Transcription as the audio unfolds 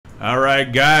All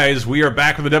right, guys, we are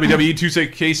back with the WWE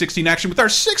 2K16 action with our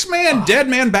 6-man Dead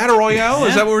Man Battle Royale.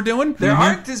 Is that what we're doing? There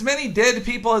aren't as many dead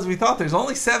people as we thought. There's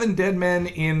only 7 dead men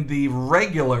in the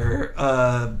regular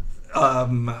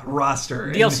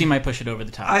roster. DLC might push it over the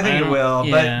top. I think it will.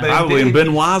 Yeah. But Probably, Dave, and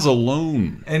Benoit's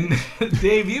alone. And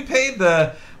Dave, you paid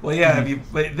the... Well, yeah,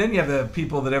 but then you have the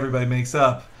people that everybody makes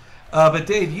up. But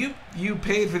Dave, you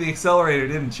paid for the accelerator,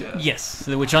 didn't you? Yes,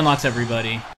 which unlocks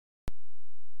everybody.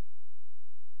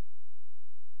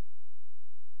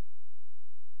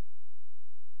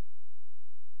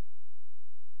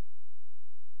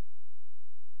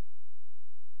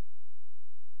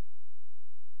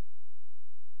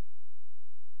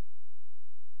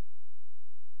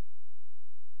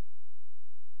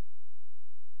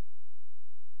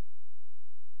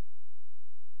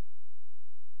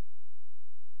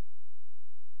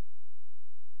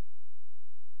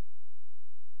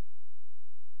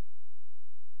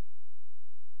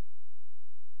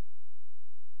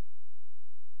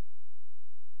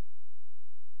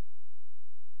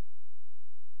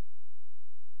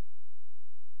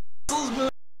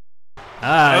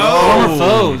 Former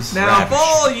foes. Now, for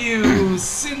all you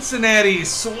Cincinnati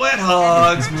sweat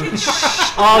hogs,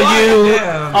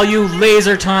 all you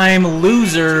laser time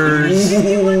losers.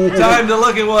 Time to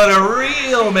look at what a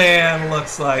real man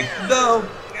looks like. Though,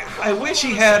 I wish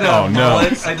he had a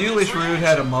mullet. I do wish Rude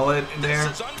had a mullet in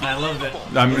there. I love it.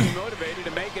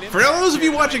 For those of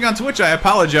you watching on Twitch, I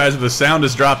apologize if the sound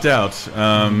has dropped out.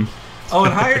 Oh,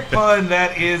 and Hired Pun,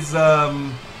 that is...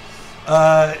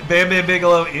 Bam Bam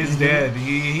Bigelow is dead.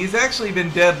 He's actually been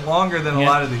dead longer than a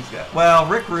lot of these guys. Well,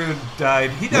 Rick Rude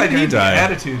died. He died during the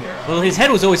Attitude Era. Well, his head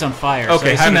was always on fire.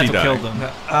 Okay, so how did he die? Killed him.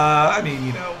 I mean,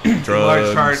 you know,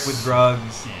 large part with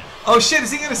drugs. Yeah. Oh shit!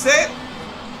 Is he gonna say it?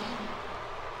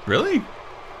 Really?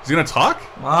 He's gonna talk?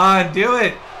 Come on, do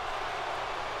it.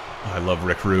 Oh, I love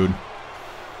Rick Rude.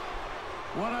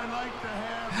 What I'd like to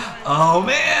have Oh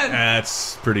man!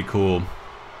 That's pretty cool.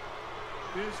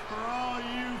 is for all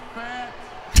you fat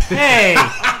Hey!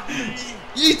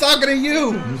 He's talking to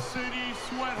you. city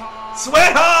sweat hogs.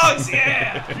 Sweat hogs,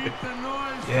 yeah, Keep the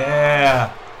noise yeah.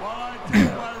 up while I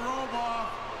take my robe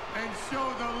off and show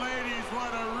the ladies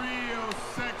what a real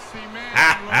sexy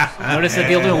man looks like. Notice that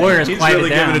the Ultimate Warrior is He's quieted really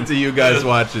down. giving it to you guys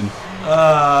watching.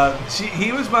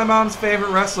 He was my mom's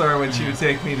favorite wrestler when she would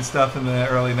take me to stuff in the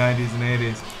early 90s and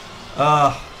 80s.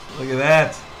 Look at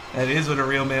that. That is what a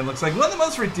real man looks like. One of the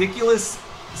most ridiculous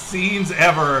scenes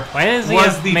ever Why does he was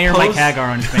have the Mayor Mike Hagar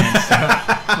on his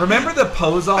pants? Remember the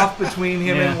pose-off between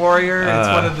him and Warrior? It's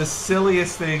one of the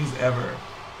silliest things ever.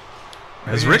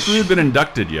 Has Rick Rude been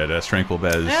inducted yet as Tranquil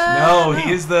Bez? No,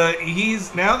 he's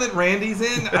now that Randy's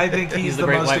in, I think he's the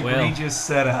great most white whale. egregious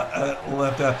setup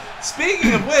left up.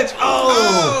 Speaking of which,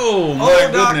 Oh,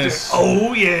 my goodness. Doctor.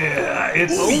 Oh yeah,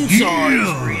 it's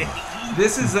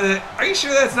This is a. Are you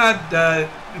sure that's not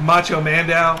Macho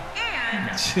Mandow?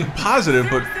 Positive,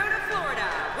 but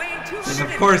And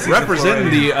of course, he's representing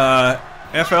the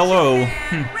the FLO,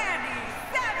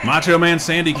 Macho Man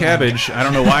Sandy Cabbage. I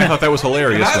don't know why I thought that was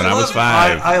hilarious when I was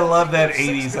 5. I love that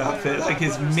 '80s outfit, like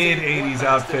his mid '80s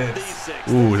outfit.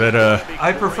 Ooh, that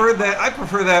I prefer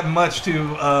that much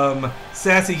to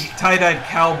sassy tie-dyed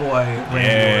cowboy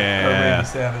Randy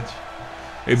Savage.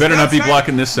 it better not be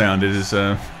blocking this sound. It is.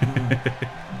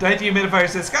 19 Humidifier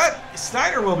says Scott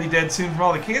Steiner will be dead soon from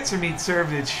all the cancer meat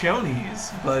served at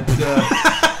Shoney's, but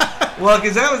well,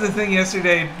 because that was the thing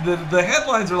yesterday. The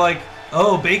headlines were like,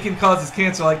 "Oh, bacon causes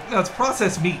cancer." Like, no, it's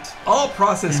processed meat. All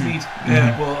processed meat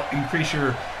will increase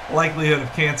your likelihood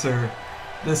of cancer.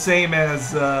 The same as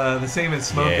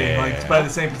smoking, like by the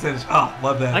same percentage. Oh,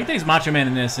 love that. I like that he's Macho Man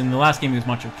in this. In the last game, he was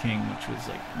Macho King, which was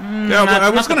like. Yeah,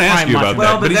 I was going to ask you about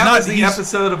well, that, but he's that not. was the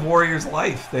episode of Warrior's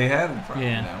Life they had in front.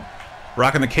 Yeah. You know?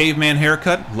 Rocking the caveman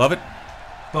haircut. Love it.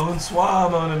 Bonsoir,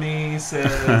 mon ami, says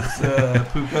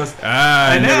Pukos.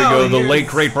 And there we go. The late,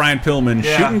 great Brian Pillman.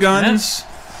 Yeah. Shooting guns.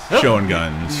 Showing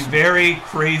guns. The very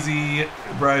crazy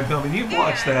Brian Pillman. You've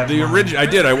watched that. The original. I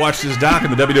did. I watched his doc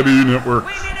on the WWE Network.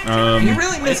 You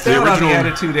really missed out on the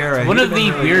Attitude Era. One of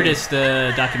the weirdest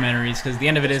documentaries, because the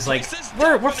end of it is like,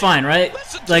 we're fine, right?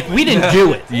 Like, we didn't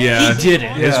do it. Yeah. He did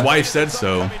it. His wife said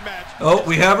so. Oh,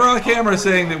 we have her on camera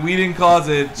saying that we didn't cause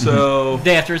it, so...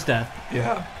 Day after his death.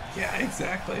 Yeah. Yeah,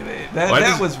 exactly.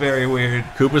 That was very weird.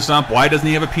 Koopa Stomp, why doesn't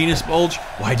he have a penis bulge?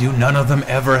 Why do none of them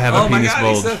ever have a penis bulge? Oh my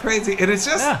god, he's so crazy. And it's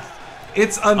just...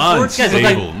 It's unfortunate.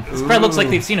 Unstable. This probably looks like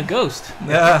they've seen a ghost.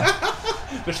 Yeah.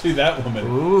 Especially that woman.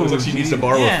 Ooh, looks like she needs to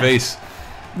borrow a face.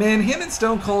 Man, him and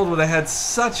Stone Cold would have had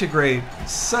such great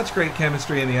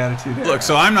chemistry in the Attitude Era. Look,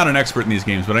 so I'm not an expert in these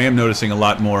games, but I am noticing a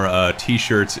lot more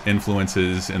T-shirts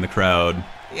influences in the crowd.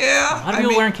 Yeah. A lot of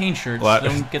people wearing Kane shirts.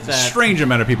 Don't get that. Strange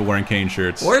amount of people wearing Kane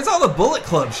shirts. Where's all the Bullet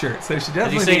Club shirts? There should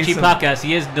definitely As you say, be Cheap some... Podcast,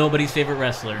 he is nobody's favorite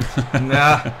wrestler.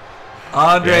 Nah.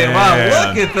 Andre, wow,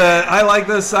 look at the... I like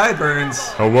those sideburns.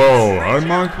 Hello, I'm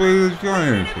Andre the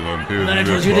Giant. Then I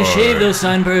told you to shave those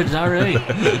sunbirds, alright.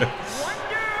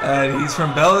 And he's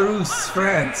from Belarus,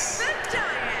 France.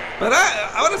 But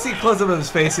I want to see a close-up of his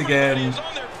face again.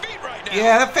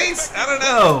 Yeah, that face, I don't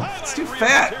know. It's too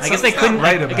fat. I guess they couldn't.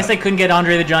 I guess they couldn't get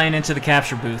Andre the Giant into the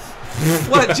capture booth.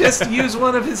 What? Just use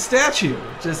one of his statue.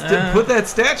 Just put that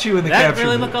statue in the capture booth. That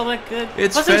really look all that good.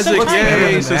 It's Fezzik,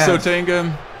 yay, so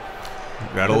Sotanga.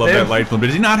 Gotta love that light film. But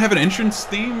does he not have an entrance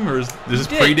theme, or does this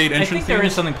predate entrance theme? I think there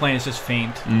is something playing. It's just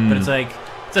faint, but it's like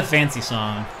it's a fancy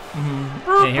song.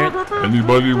 Yeah, hear it?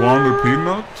 Anybody want a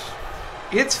peanut?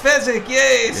 It's Fezzik,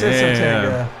 yay, says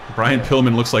Sotanga. Brian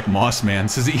Pillman looks like Moss Man,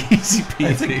 says easy peasy.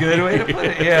 That's a good way to put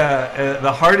it. Yeah,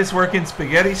 the hardest working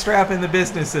spaghetti strap in the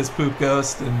business, says Poop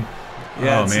Ghost, and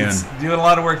yeah, it's doing a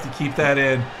lot of work to keep that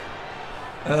in.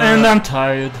 And I'm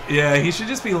tired. Yeah, he should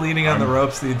just be leaning on the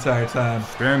ropes the entire time.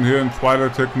 Stand here and try to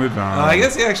take me down. I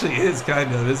guess he actually is,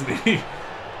 kind of, isn't he?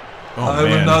 I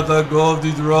will not let go of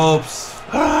these ropes.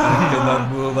 I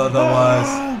cannot move otherwise.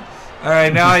 All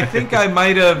right, now I think I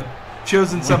might have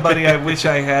chosen somebody I wish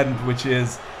I hadn't, which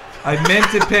is I meant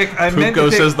to pick.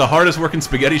 Poopko says the hardest working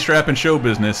spaghetti strap in show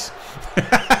business.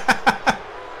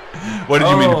 What did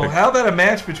you mean to pick? How about a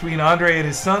match between Andre and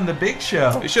his son, the Big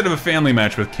Show? They should have a family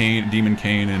match with Demon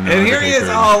Kane and. And here he is.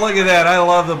 Oh, look at that! I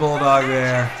love the Bulldog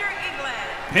there.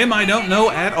 Him, I don't know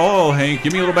at all, Hank.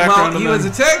 Give me a little background on he was a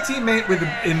tag teammate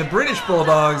in the British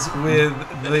Bulldogs with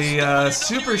the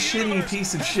super shitty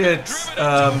piece of shit,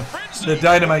 the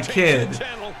Dynamite Kid,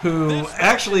 who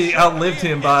actually outlived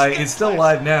him is still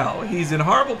alive now. He's in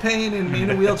horrible pain and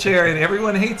in a wheelchair, and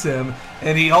everyone hates him.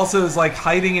 And he also is like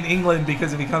hiding in England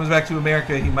because if he comes back to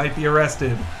America, he might be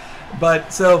arrested.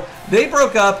 But so they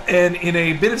broke up, and in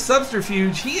a bit of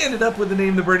subterfuge, he ended up with the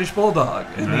name the British Bulldog,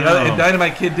 and and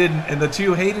Dynamite Kid didn't, and the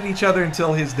two hated each other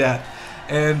until his death.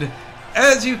 And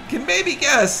as you can maybe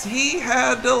guess, he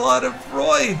had a lot of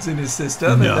roids in his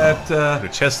system, and that a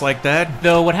chest like that.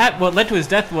 Though what led to his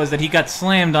death was that he got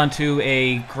slammed onto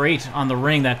a grate on the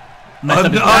ring that messed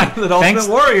up his back. The Ultimate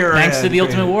Warrior. Thanks to the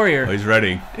Ultimate Warrior. Oh, he's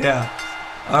ready. Yeah.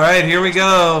 All right, here we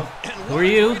go. Who are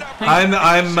you? I'm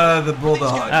the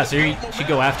Bulldog. Ah, so you should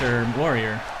go after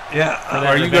Warrior. Yeah.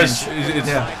 Are you guys?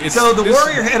 So the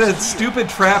Warrior had a stupid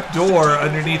trap door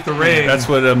underneath the ring. That's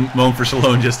what Moan for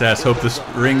Salone just asked. Hope this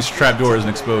ring's trap door isn't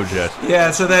exposed yet.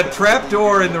 Yeah. So that trap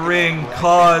door in the ring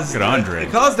caused Andre.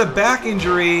 It caused a back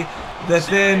injury that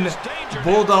then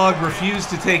Bulldog refused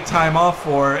to take time off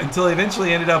for until he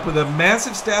eventually ended up with a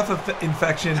massive staph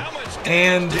infection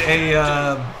and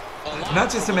a.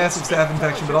 Not just a massive staph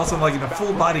infection, but also like in a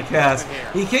full body cast.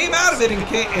 He came out of it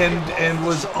and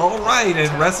was all right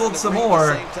and wrestled some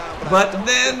more, but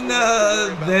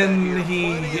then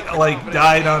he like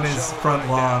died on his front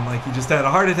lawn. Like he just had a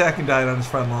heart attack and died on his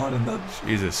front lawn in the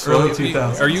early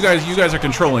 2000s. Are you guys are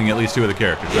controlling at least two of the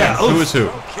characters? Right? Yeah. Who is who?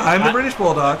 I'm the British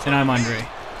Bulldog, and I'm Andre.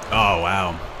 Oh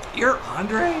wow. You're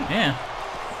Andre? Yeah.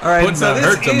 All right. So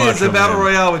this is a battle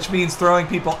royale, which means throwing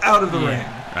people out of the ring.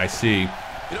 I see.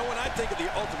 You know, when I think of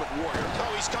the Ultimate Warrior,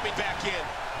 oh, he's coming back in.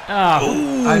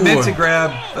 Oh. I meant to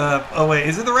grab. Oh wait,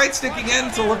 is it the right stick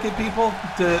again to look at people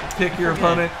to pick your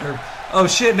opponent? Or oh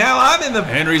shit! Now I'm in the.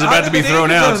 Henry's about to be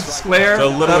thrown out. Square,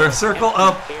 up, circle,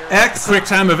 up, X. Quick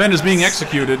time event is being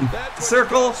executed.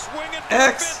 Circle,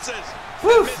 X.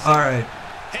 Woo! All right.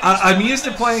 I'm used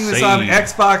to playing this on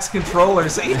Xbox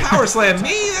controllers. So he power slam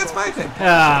me. That's my thing.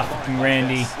 Ah, fucking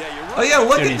Randy. Oh yeah,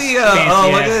 look at the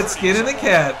look at that skin in the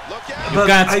cat. You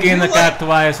can't skin the cat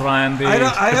twice, Randy.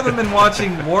 I haven't been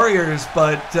watching Warriors,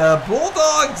 but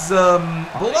Bulldog's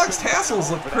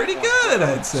tassels look pretty good,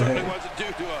 I'd say.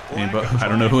 I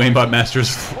don't know who Aimbot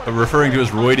Master's referring to as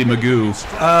Roydy Magoo.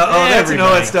 That's an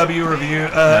OSW review.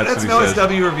 That's an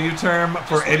OSW review term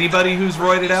for anybody who's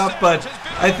roided out, but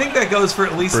I think that goes for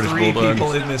at least three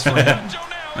people in this round.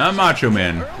 Not Macho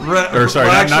Man. Not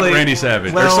Randy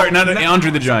Savage. Not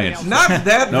Andre the Giant. Not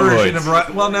that version of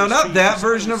not that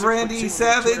version of Randy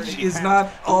Savage is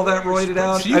not all that roided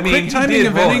out. I mean, timing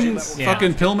eventing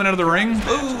fucking Pillman out of the ring?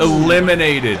 Ooh.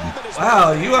 Eliminated.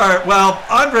 Wow, you are. Well,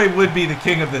 Andre would be the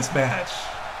king of this match.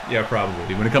 Yeah,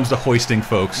 probably. When it comes to hoisting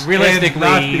folks.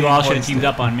 Realistically, you all should have teamed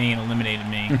up on me and eliminated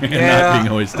me. And not being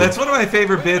hoisted. That's one of my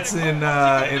favorite bits in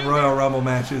Royal Rumble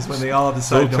matches when they all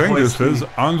decide to hoist me. Says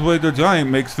Andre the Giant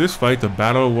makes this fight a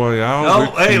battle royale.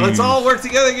 Oh, hey, let's all work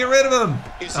together and get rid of him.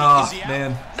 Oh,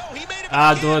 man.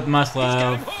 I'll do it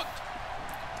myself.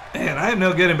 Man, I am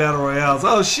no good in battle royales.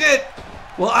 Oh, shit.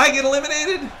 Will I get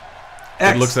eliminated?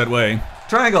 X. It looks that way.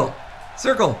 Triangle.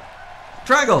 Circle.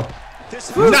 Triangle.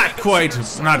 Not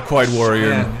quite, Warrior.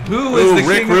 Man, who is the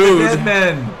Rick king Rude. of the dead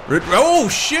men? Oh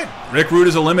shit! Rick Rude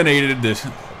is eliminated. This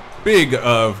big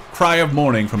cry of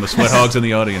mourning from the Sweat Hogs in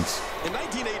the audience. In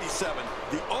 1987,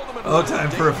 the Ultimate Oh, time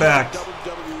for a fact.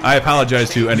 I apologize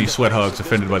to any Sweat Hogs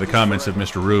offended by the comments of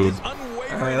Mr. Rude. All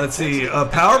right, let's see.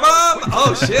 Powerbomb?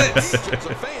 Oh shit!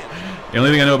 The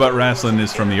only thing I know about wrestling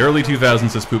is from the early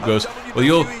 2000s. This poop goes. Well,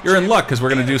 you're in luck because we're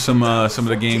gonna do some of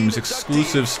the game's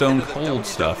exclusive Stone Cold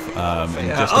stuff in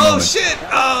just a Oh moment. shit!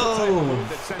 Oh,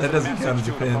 that doesn't count as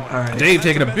your pin. All right. Dave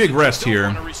taking a big rest here.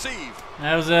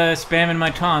 I was spamming my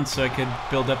taunts so I could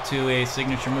build up to a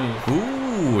signature move.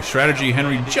 Ooh, a strategy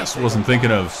Henry just wasn't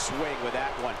thinking of.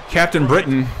 Captain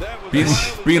Britain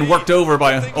being worked over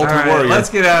by Ultimate All right, Warrior. let's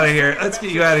get out of here. Let's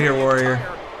get you out of here, Warrior.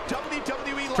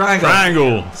 Triangle.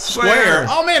 Triangle. Square.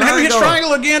 Oh man, Henry hits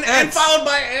triangle again and X. followed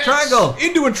by X. Triangle.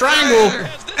 Into a triangle.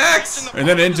 X. And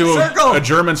then into Circle. a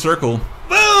German circle.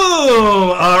 Boom!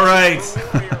 All right.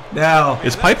 Now.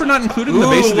 Is Piper not included in the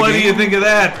base of the What game? do you think of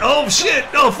that? Oh shit!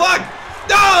 No, fuck!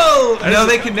 No! No,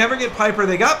 they could never get Piper.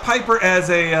 They got Piper as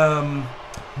a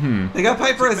They got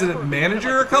Piper as a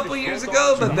manager a couple of years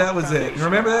ago, but that was it. You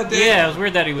remember that, Dave? Yeah, it was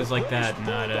weird that he was like that.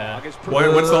 Not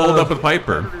What's the hold up with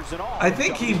Piper? I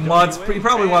think he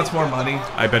probably wants more money.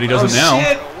 I bet he doesn't now.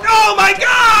 Shit. Oh my god!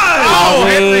 Oh,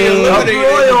 Henry A eliminated.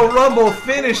 Royal Rumble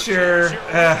finisher.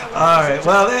 All right,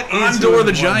 well that is Andor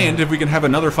the Giant, if we can have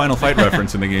another Final Fight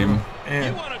reference in the game.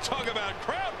 Yeah. Want to talk about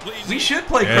crowd pleasing? We should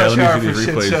play Yeah, Crush let me Hour see for these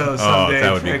shit replays. show Oh, someday.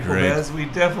 that would be Tranquil great. Bez. We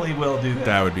definitely will do that.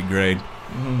 That would be great.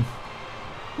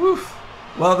 Whew.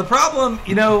 Well, the problem,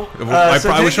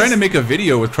 I was trying to make a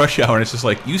video with Crush Hour, and it's just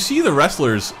like, you see the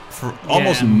wrestlers for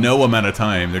almost no amount of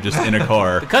time. They're just in a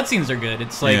car. the cutscenes are good.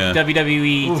 It's like Yeah.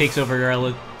 WWE Oof. takes over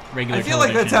regular I feel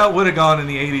like that's television. how it would have gone in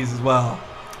the 80s as well.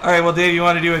 All right, well, Dave, you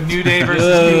want to do a New Day versus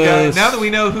New Guy? Yes. Now that we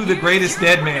know who the greatest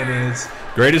dead man is.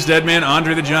 Greatest dead man,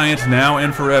 Andre the Giant, now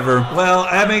and forever. Well,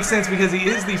 that makes sense because he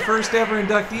is the first ever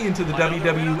inductee into the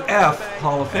WWF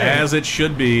Hall of Fame. As it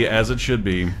should be, as it should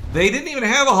be. They didn't even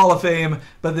have a Hall of Fame,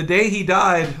 but the day he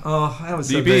died, oh, that was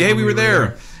so DB, big hey, when we were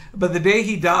there. But the day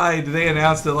he died, they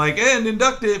announced it like, and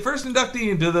first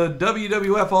inductee into the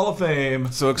WWF Hall of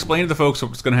Fame. So explain to the folks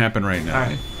what's going to happen right now. All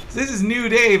right. So this is New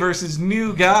Day versus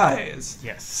New Guys.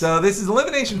 Yes. So this is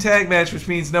elimination tag match, which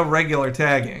means no regular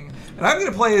tagging. And I'm going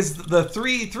to play as the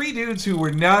three dudes who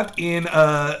were not in,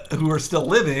 who are still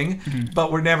living,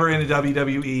 but were never in a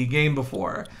WWE game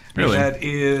before. Really? And that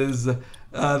is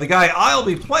the guy I'll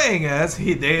be playing as,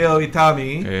 Hideo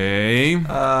Itami. Hey.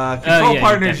 Control yeah,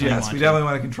 partners, definitely yes. want We to. definitely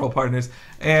want to control partners.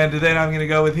 And then I'm going to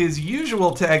go with his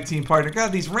usual tag team partner.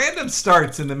 God, these random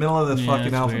starts in the middle of the Yeah, fucking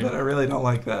that's alphabet. weird. I really don't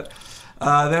like that.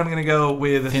 Then I'm going to go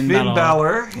with Finn Finn Balor.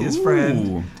 Balor, his Ooh.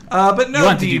 friend. But You no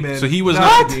want to do- demon. so he was not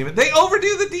not- the demon. They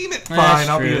overdo the demon. Fine, That's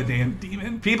I'll be true. the damn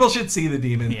demon. People should see the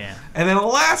demon. Yeah. And then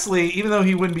lastly, even though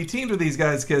he wouldn't be teamed with these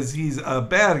guys because he's a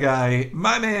bad guy,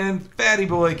 my man, fatty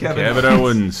boy, Kevin Kevin Owens.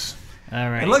 Owens.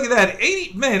 All right. And look at that,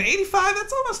 85,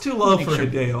 that's almost too low for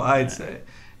Hideo, I'd say.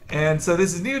 And so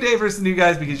this is New Day versus New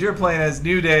Guys because you're playing as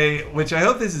New Day, which I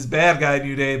hope this is bad guy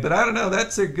New Day, but I don't know,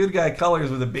 that's their good guy colors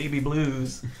with the baby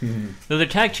blues. So they're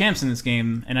tag champs in this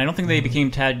game, and I don't think they became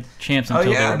tag champs Oh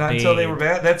until yeah, they were not paid. until they were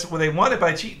bad. That's where they won it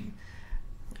by cheating.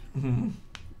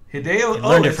 Hideo,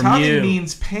 learned it from Itami you.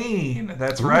 means pain.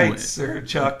 That's Ooh. right, Sir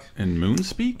Chuck. And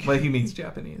Moonspeak? But he means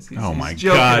Japanese. Oh he's my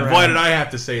joking god, around. why did I have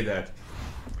to say that?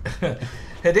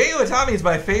 Hideo Itami is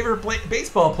my favorite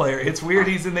baseball player. It's weird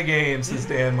he's in the game, says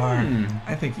Dan Marr.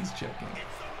 I think he's joking.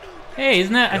 Hey,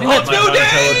 isn't that? I think Let's that's do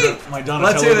Day! My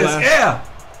Let's hear this. Yeah.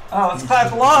 Oh, let's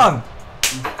clap along.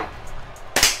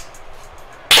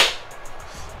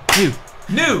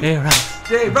 New. Hey, right.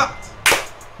 Day rocks.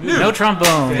 New. No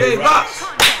trombone, Day rocks.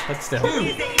 but still.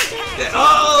 New.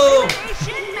 Oh.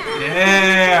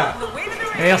 Yeah.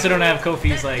 They also don't have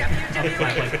Kofi's like on the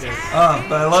flap like this. Oh,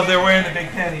 but I love they're wearing the big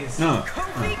pennies. No.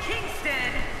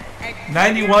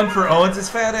 91 for Owens'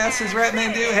 fat ass, says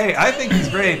Ratman do. Hey, I think he's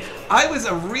great. I was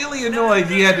really annoyed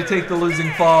he had to take the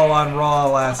losing fall on Raw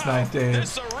last night, Dave.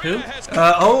 Who?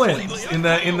 Owens in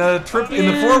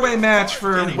the four-way match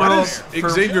for Why World.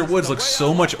 does Xavier Woods look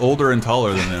so much older and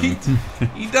taller than him?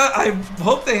 He does. I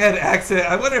hope they had access.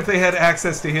 I wonder if they had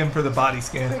access to him for the body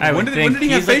scanning. I When would did think he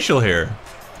have he's like- facial hair?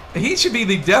 He should be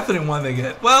the definite one they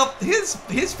get. Well, his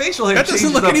facial hair That doesn't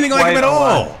changes look up anything like quite him at a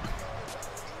all.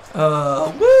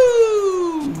 lot.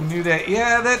 Woo! Knew that.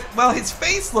 Yeah, that. Well, his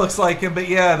face looks like him, but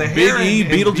yeah, the hair. Big E,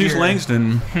 and Beetlejuice beard.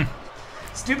 Langston.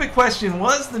 Stupid question.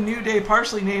 Was the New Day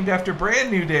partially named after Brand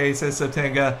New Day, says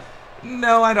Sotenga?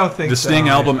 No, I don't think The so. Sting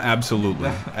album,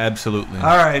 absolutely. Absolutely.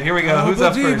 All right, here we go. Who's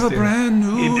up first? A brand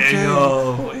new day.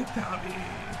 Oh, Tommy.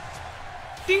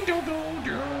 Ding dong dong.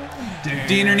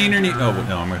 Diener, neener, nee. Oh,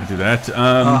 no, I'm going to do that.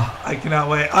 I cannot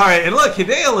wait. All right, and look,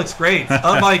 Hideo looks great.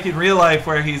 Unlike in real life,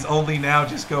 where he's only now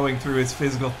just going through his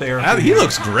physical therapy. He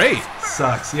looks great.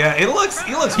 Sucks. Yeah, he looks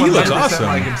 100% awesome.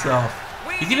 like himself.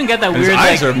 He's even got that His weird,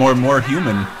 eyes like, are more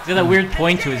human. he's got that weird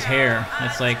point to his hair.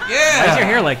 It's like, Yeah. why is your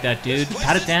hair like that, dude?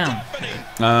 Pat it down.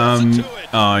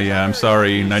 Oh yeah, I'm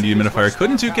sorry, 90 Humidifier.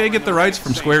 Couldn't 2K get the rights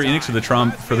from Square Enix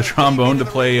for the trombone to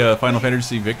play Final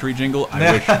Fantasy Victory Jingle?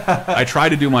 I wish. I tried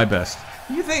to do my best.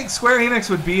 You think Square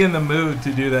Enix would be in the mood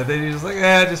to do that? They're just like,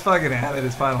 just fucking have it.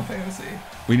 It's Final Fantasy.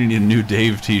 We need a new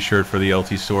Dave T-shirt for the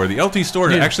LT store. The LT store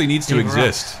actually needs to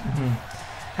exist.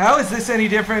 How is this any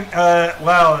different?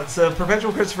 Wow. So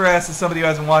Perpetual Christopher asks, as somebody who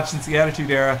hasn't watched since the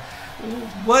Attitude Era,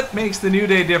 what makes the New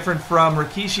Day different from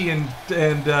Rikishi and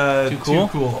Too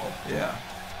Cool?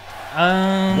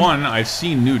 Yeah. One, I've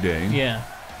seen New Day. Yeah.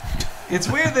 It's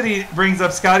weird that he brings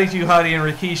up Scotty 2 Hotty and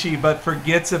Rikishi, but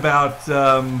forgets about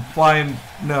Brian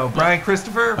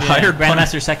Christopher. Yeah, Hired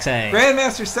Grandmaster Sexay.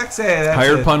 Grandmaster Sexay. That's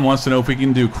Hired it. Pun wants to know if we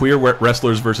can do queer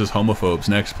wrestlers versus homophobes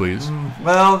next, please.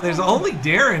 Well, there's only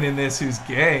Darren in this who's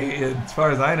gay, as far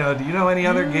as I know. Do you know any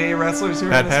other gay wrestlers who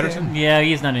are Pat in this Patterson? game? Yeah,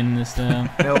 he's not in this though.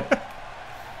 Nope.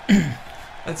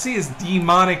 Let's see his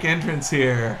demonic entrance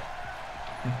here.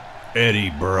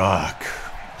 Eddie Brock.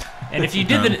 And if you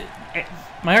did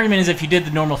my argument is if you did the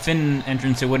normal Finn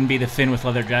entrance, it wouldn't be the Finn with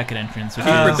leather jacket entrance.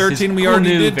 Number 13, we cool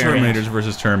already new did variant. Terminators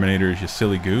versus Terminators, you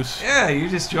silly goose. Yeah, you're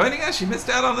just joining us? You missed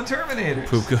out on the Terminators.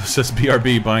 Poopko says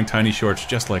BRB buying tiny shorts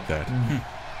just like that.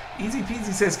 Easy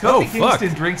Peasy says Kofi fuck.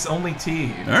 Kingston drinks only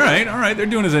tea. All right. They're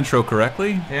doing his intro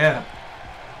correctly. Yeah.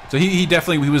 So he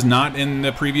definitely was not in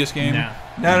the previous game? No.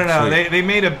 Sweet. They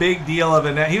made a big deal of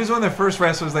it. He was one of the first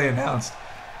wrestlers they announced.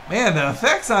 Man, the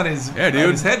effects on his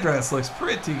headdress looks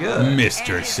pretty good.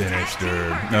 Mr. Sinister.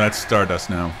 No, that's Stardust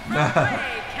now.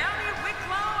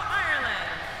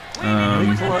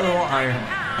 Wicklow, Ireland.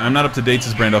 I'm not up to date,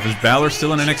 says Brandoff. Is Balor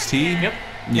still in NXT? Yep.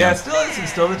 Yeah, still is.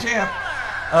 He's still the champ.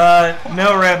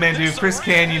 No, Ratman, Chris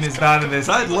Canyon is not in this.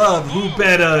 I'd love who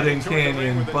better than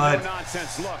Canyon, but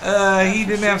he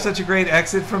didn't have such a great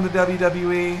exit from the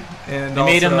WWE. And They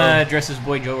made him dress as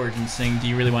Boy George and sing, "Do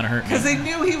you really want to hurt me?" because they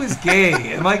knew he was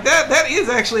gay, and like that is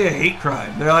actually a hate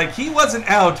crime. They're like, he wasn't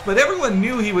out, but everyone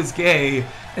knew he was gay,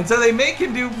 and so they make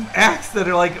him do acts that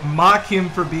are like mock him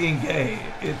for being gay.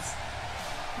 It's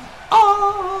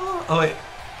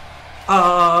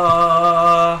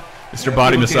Mr.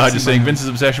 Body Massage is saying Vince's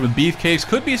obsession with beefcakes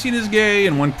could be seen as gay,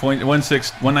 and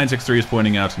 1963 is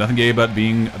pointing out nothing gay about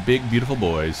being big, beautiful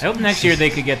boys. I hope next year they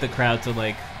could get the crowd to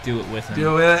like do it with him.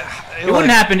 do it. It wouldn't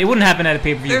happen. It wouldn't happen at a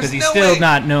pay-per-view because he's still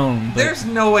not known. But There's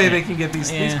no way they can get these.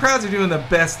 These crowds are doing the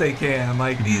best they can.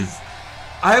 Like these,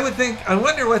 I would think. I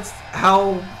wonder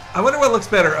what looks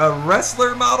better: a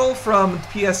wrestler model from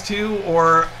PS2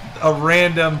 or a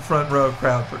random front row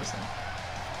crowd person.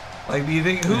 Like, do you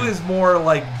think who is more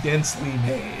like densely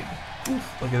made?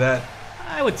 Oof, look at that.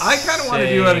 I kind of want to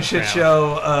do on a shit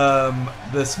show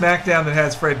the SmackDown that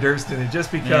has Fred Durst in it, just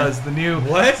because the new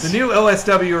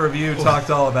OSW review talked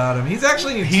all about him. He's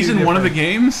actually in one of the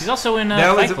games. He's also in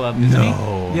Fight Club.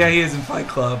 No. Yeah, he is in Fight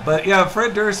Club. But yeah,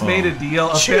 Fred Durst made a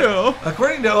deal.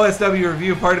 According to OSW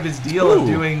review, part of his deal of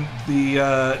doing the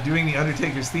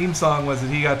Undertaker's theme song was that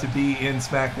he got to be in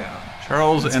SmackDown.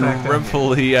 Charles and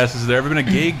Rempel, he asks, has there ever been a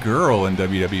gay girl in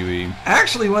WWE?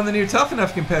 Actually, one of the new Tough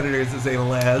Enough competitors is a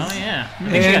les. Oh yeah, I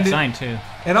think she got signed too.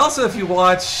 And also, if you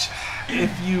watch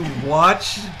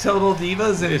Total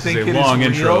Divas and think it is real,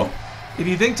 intro. If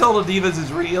you think Total Divas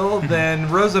is real, then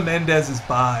Rosa Mendez is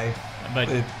bi. But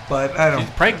I don't. She's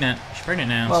pregnant. She's pregnant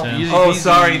now. Well,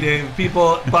 sorry, Dave.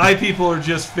 People are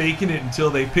just faking it until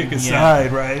they pick a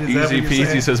side, right? Is that what Easy you're Peasy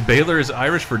saying? says Baylor is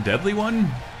Irish for Deadly One.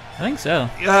 I think so.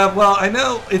 Well, I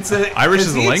know it's a Irish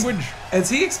is the language.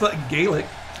 As he explained, Gaelic.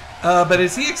 But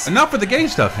as he enough for the gay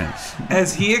stuff, hence.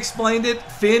 As he explained it,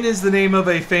 Finn is the name of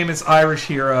a famous Irish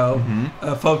hero,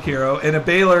 a folk hero, and a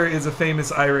Baylor is a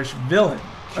famous Irish villain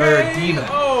or a demon.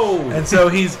 And so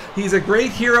he's a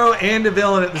great hero and a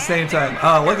villain at the same time.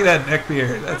 Oh, look at that neck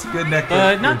beard. That's a good neck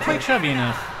beard. Not quite chubby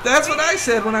enough. That's what I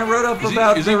said when I wrote up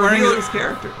about the reveal of his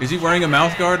character. Is he wearing a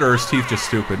mouth guard or is his teeth just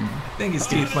stupid? I think his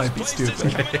teeth might be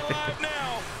stupid.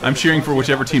 I'm cheering for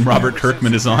whichever team Robert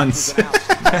Kirkman is on.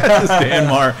 Dan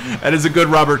Marr. That is a good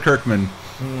Robert Kirkman.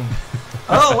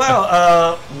 Oh,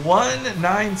 wow.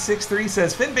 1963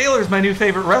 says, Finn Balor is my new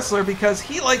favorite wrestler because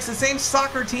he likes the same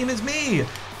soccer team as me.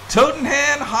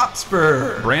 Tottenham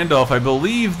Hotspur. Brandolph, I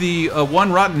believe the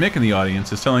one Rotten Mick in the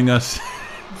audience is telling us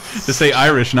to say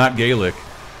Irish, not Gaelic.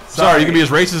 Sorry, you can be as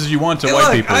racist as you want to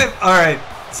white people. All right.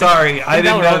 Sorry, I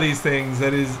didn't know these things.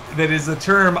 That is a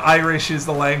term. Irish is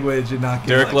the language and not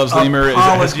Gaelic. Derek Loves Lemur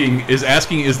is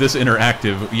asking, is this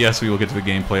interactive? Yes, we will get to the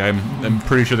gameplay. I'm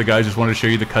pretty sure the guys just wanted to show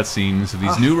you the cutscenes of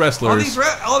these new wrestlers.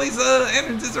 All these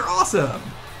entrances are awesome.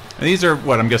 And these are,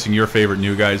 what, I'm guessing your favorite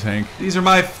new guys, Hank? These are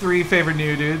my 3 favorite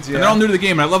new dudes, yeah. And they're all new to the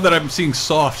game. And I love that I'm seeing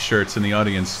soft shirts in the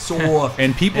audience. Soft.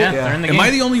 And people, they're in the game. am I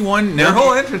the only one? Their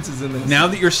whole entrance is in this. Now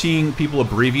that you're seeing people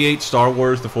abbreviate Star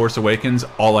Wars The Force Awakens,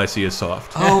 all I see is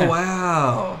soft. Oh,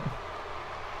 wow.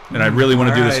 And I really want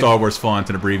to do the Star Wars font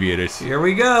and abbreviate it. Here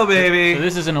we go, baby. So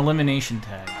this is an elimination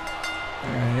tag.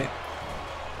 All right.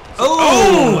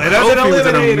 Oh, and I've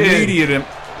been eliminated.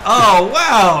 Oh,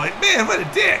 wow. Man, what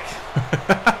a dick.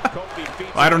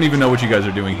 I don't even know what you guys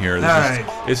are doing here.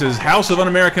 This is House of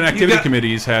Un-American Activity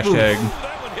Committees, hashtag.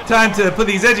 Time to put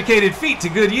these educated feet to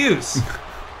good use. I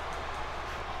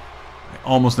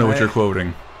almost know what you're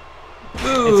quoting.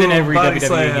 It's in every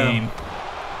WWE game.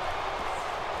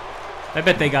 I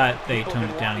bet they toned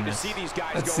it down in this.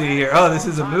 Let's see here. Oh, this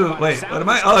is a move. Wait, what am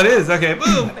I? Oh, it is. Okay,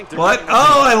 boom. What?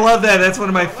 Oh, I love that. That's one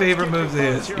of my favorite moves.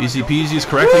 Easy Peasy is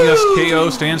correcting us. KO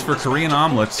stands for Korean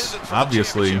omelets,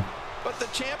 obviously.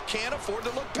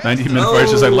 90-minute fire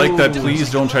says, I like that. Please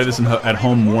don't try this at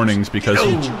home warnings because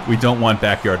we don't want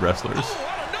backyard wrestlers.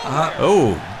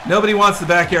 Nobody wants the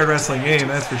backyard wrestling game,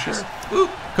 that's for sure.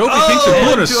 Kofi Kingston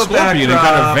pulling a scorpion and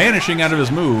kind of vanishing out of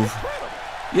his move.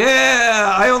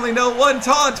 Yeah, I only know one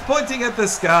taunt pointing at the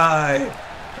sky.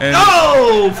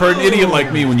 And for an idiot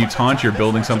like me, when you taunt, you're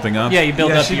building something up. Yeah, you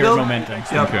build up your momentum.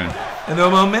 Yep. Okay. And the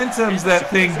momentum's that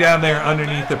thing down there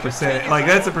underneath the percentage. Like,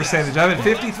 that's a percentage. I'm at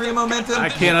 53 momentum. I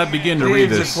cannot begin to read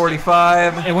this. At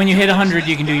 45. And when you hit 100,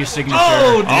 you can do your signature.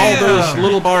 Oh, damn. All those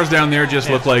little bars down there just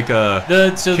look like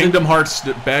Kingdom Hearts,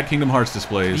 bad Kingdom Hearts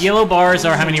displays. The yellow bars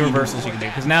are how many reversals you can do,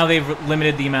 because now they've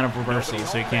limited the amount of reversals,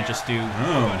 so you can't just do.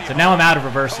 So now I'm out of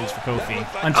reversals for Kofi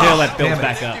until that builds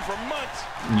back up.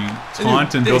 And you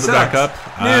taunt and build it back up.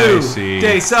 I see.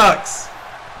 Day sucks.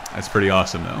 That's pretty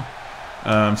awesome, though.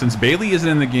 Since Bailey isn't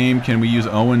in the game, can we use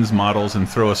Owen's models and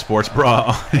throw a sports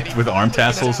bra on it with arm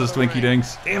tassels as Twinkie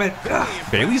Dinks? Damn it!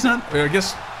 Bailey's not. I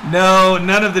guess. No,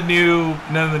 none of the new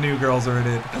girls are in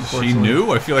it. Unfortunately. She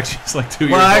new? I feel like she's like 2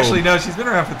 years old. Well, actually, no. She's been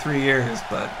around for 3 years,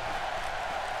 but.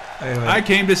 Anyway. I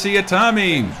came to see a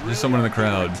Tommy. There's someone in the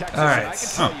crowd. All right.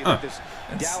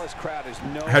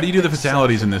 How do you do the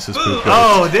fatalities in this?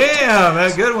 Oh, damn!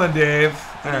 A good one, Dave.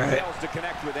 All right.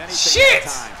 Shit!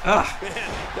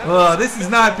 Well, this is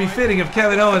not befitting of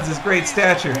Kevin Owens' great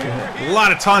stature here. A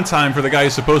lot of taunt time for the guy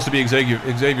who's supposed to be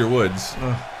Xavier Woods.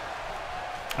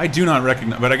 I do not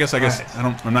recognize, but I guess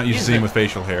I'm not used to seeing him with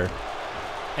facial hair.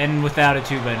 And without a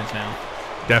tube in his mouth.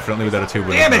 Definitely without a tube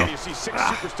in his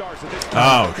mouth.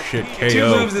 Oh shit! KO.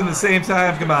 2 moves in the same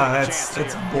time. Come on,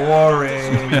 that's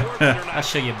boring. I'll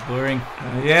show you boring.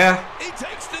 Yeah.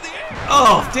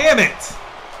 Oh, damn it!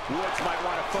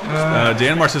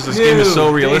 Danmar says this game is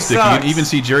so realistic. You can even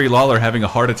see Jerry Lawler having a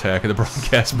heart attack at the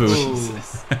broadcast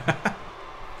booth.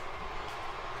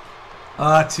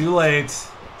 Too late.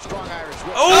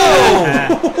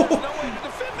 Oh!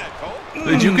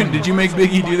 Did you make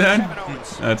Big E do that?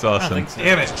 That's awesome.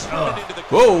 Damn it!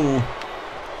 Whoa!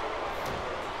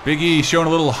 Big E showing a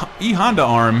little E Honda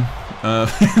arm in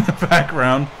the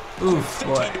background. Oof!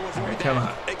 Boy, come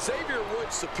on. Xavier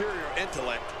Woods' superior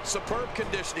intellect, superb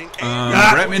conditioning.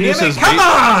 Brett Mendez says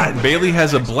Bailey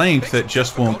has a blank that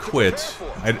just won't quit.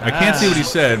 I can't see what he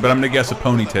said, but I'm gonna guess a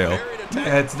ponytail.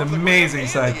 Yeah, it's an amazing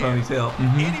side ponytail.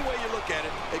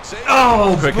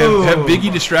 Oh, quick, have Big E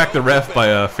distract the ref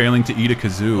by failing to eat a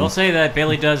kazoo. We'll say that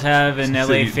Bailey does have an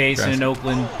LA face and an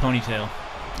Oakland ponytail.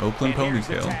 Oakland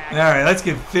ponytail. All right, let's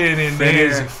get Finn in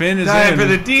there. Finn is time in. for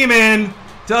the demon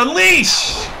to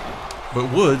unleash. But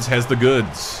Woods has the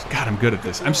goods. God, I'm good at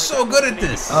this. I'm so good at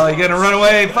this. Oh, you're gonna run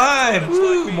away? Fine.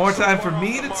 Woo, more time for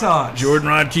me to taunt. Jordan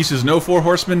Rodkey says no 4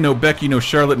 horsemen, no Becky, no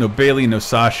Charlotte, no Bailey, no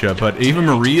Sasha. But Eva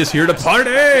Marie is here to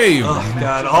party. Oh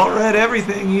God, all red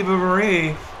everything, Eva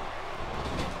Marie.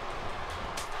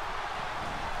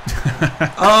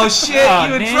 Oh shit,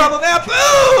 you in trouble now.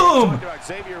 Boom!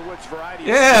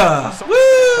 Yeah.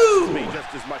 Woo!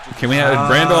 Can we have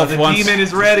Brandolph the wants? demon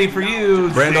is ready for you.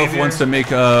 Brandolph Xavier. wants to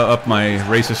make up my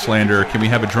racist slander. Can we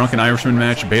have a drunken Irishman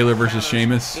match? Baylor versus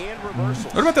Sheamus.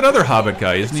 What about that other Hobbit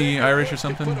guy? Isn't he Irish or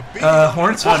something?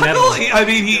 Hornswoggle? Neville. I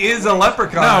mean, he is a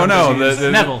leprechaun. No,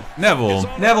 Neville.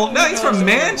 Neville. No, he's from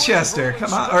Manchester.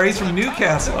 Come on, or he's from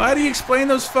Newcastle. Why do you explain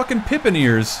those fucking Pippin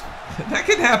ears? That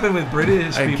can happen with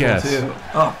British people guess. too.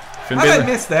 Oh, Finn how did I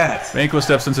Balor- miss that? Banquo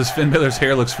steps and says Finn Balor's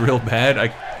hair looks real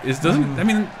bad. doesn't. I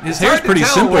mean, his It's hair's hard to pretty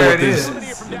tell simple where with it his.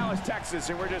 is. From Dallas, Texas,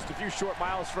 and we're just a few short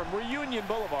miles from Reunion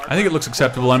Boulevard. I think it looks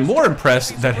acceptable. I'm more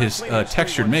impressed that his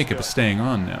textured makeup is staying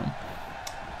on now.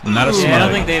 Not a smudge. Yeah, I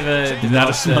don't think they've Not a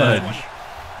developed smudge.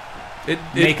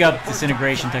 makeup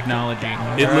disintegration technology.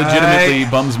 It legitimately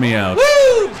bums me out. Woo!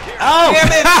 Oh!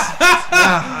 Damn it!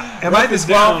 Am I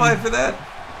disqualified for that?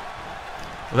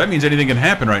 Well, that means anything can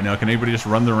happen right now. Can anybody just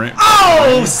run the ring?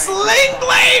 Oh, Sling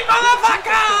Blade,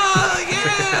 motherfucker!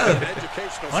 Yeah!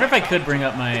 I wonder if I could bring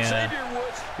up my.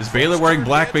 Is Baylor wearing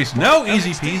black base? No,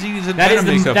 easy peasy. He's in better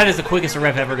makeup. That is the quickest a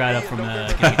ref ever got up from the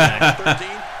kick back.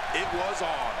 It was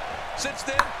on. Since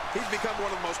then, he's become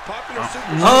one of the most popular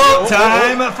superstars. Oh,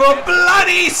 time for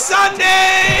Bloody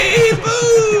Sunday!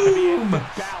 Boom!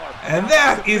 And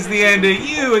that is the end of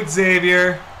you,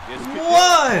 Xavier.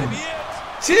 1,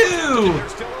 2.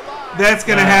 That's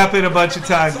gonna happen a bunch of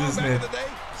times, isn't it?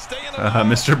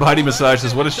 Mr. Body Massage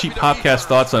says, "What is Cheap Popcast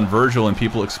thoughts on Virgil and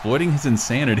people exploiting his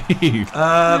insanity?"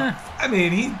 I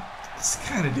mean, he's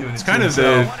kind of doing it. It's kind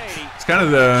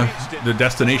of the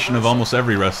destination of almost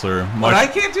every wrestler. But I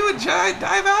can't do a giant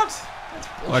dive out.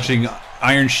 Watching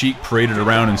Iron Sheik paraded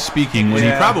around and speaking when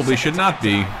he probably should not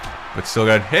be, but still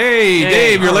got. Hey,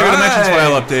 Dave, your Lego Dimensions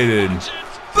file updated.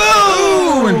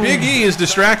 Boom! And Big E is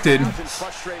distracted.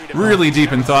 Really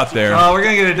deep in thought there. Oh, we're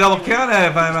gonna get a double count out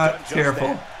if I'm not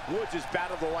careful.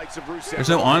 There's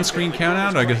no on-screen count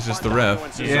out? I guess it's just the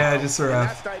ref. Yeah, just the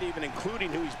ref.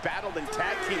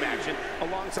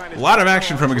 A lot of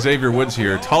action from Xavier Woods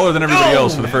here. Taller than everybody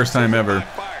else for the first time ever.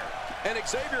 And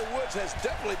Xavier Woods has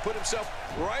definitely put himself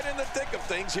right in the thick of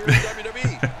things here in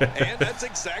WWE. And that's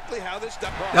exactly how this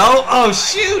stuff. Oh,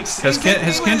 shoot! Has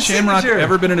Ken Shamrock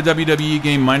ever been in a WWE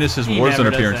game minus his Warzone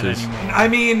appearances? I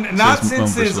mean, not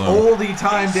since his oldie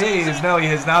time days. No, he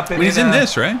has not been. He's in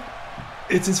this, right?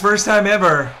 It's his first time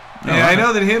ever. And I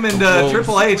know that him and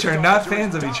Triple H are not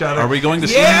fans of each other. Are we going to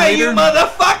see him later? Yeah, you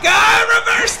motherfucker!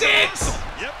 Reversed it!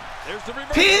 Yep, there's the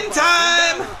reverse. Pin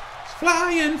time!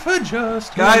 Flying for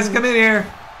just Guys, come in here.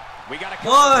 We got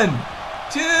 1,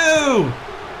 2,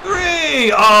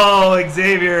 3. Oh,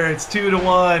 Xavier, it's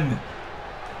 2-1.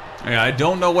 Yeah, I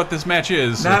don't know what this match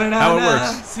is. No, how it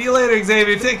works. See you later,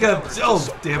 Xavier. Take a. Oh,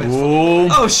 damn it. Ooh.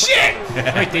 Oh, shit!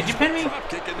 Wait, did you pin me?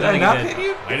 Did I not pin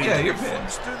you? Yeah, you're pinned.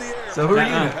 So who are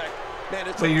you?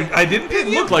 Wait, I didn't pin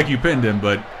It you? looked like you pinned him,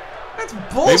 but That's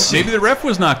bullshit. maybe the ref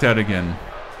was knocked out again.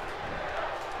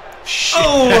 Shit.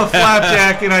 Oh, a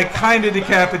flapjack, and I kind of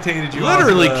decapitated you.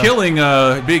 Literally killing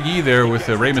Big E there with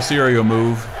the Rey Mysterio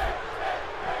move.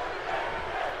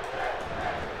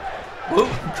 Whoop.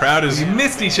 Crowd is. We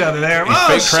missed each other there. The Oh,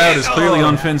 fake crowd shit. is clearly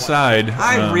on Finn's side.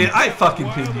 I fucking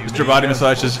pinned you. Mr. Body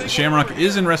Massage says Shamrock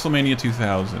is in WrestleMania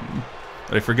 2000.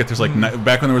 I forget there's like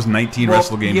back when there was 19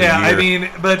 wrestle games a year. I mean,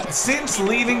 but since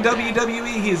leaving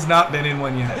WWE, he has not been in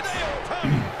one yet.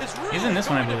 He's in this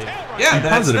one, I believe. Yeah,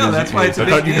 that's why it's a I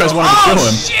big thought you deal. guys wanted to show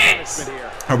him.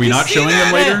 Shit! Are we not showing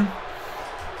him later?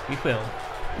 We will.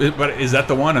 But is that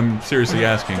the one? I'm seriously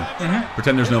asking.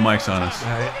 Pretend there's no mics on us.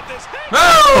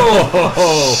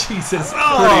 Oh! Jesus.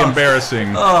 Oh. Pretty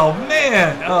embarrassing. Oh,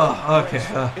 man. Oh, okay.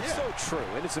 It's so true,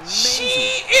 and it's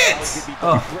amazing. Shit!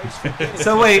 Oh.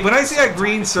 So wait, when I see that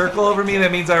green circle over me,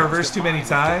 that means I reversed too many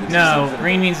times? No,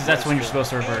 green means that's when you're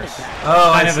supposed to reverse.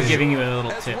 Oh, Kind I of see. giving you a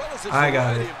little tip. I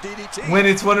got it. When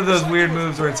it's one of those weird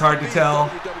moves where it's hard to tell.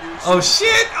 Oh,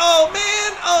 shit! Oh,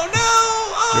 man! Oh, no!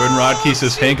 Oh, Jordan Rodkey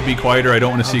says, Hank, be quieter. I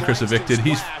don't want to see Chris evicted.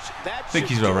 I think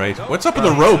he's all right. What's up with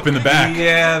the rope in the back?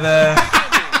 Yeah,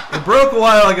 it broke a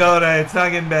while ago, and it's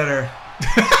not getting better.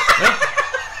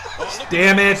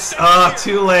 Damn it. Oh,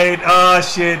 too late. Oh,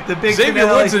 shit. The big Xavier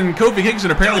finale. Woods and Kofi Kingston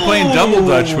apparently playing double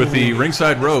dutch with the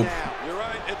ringside rope.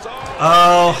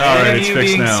 Oh, right, and it's you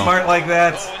fixed being now. smart like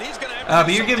that.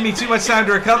 But you're giving me too much time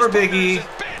to recover, Big E.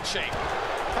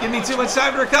 Give me too much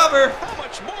time to recover. How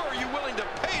much more are you willing to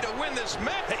pay to win this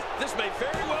match? Hey, this may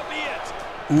very well be it.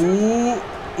 Ooh.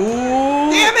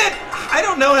 Ooh. Damn it! I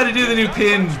don't know how to do the new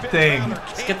pin thing.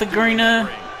 Let's get the green.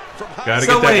 Gotta So get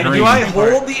that wait, green. do I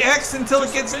hold the X until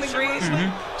it gets in the green?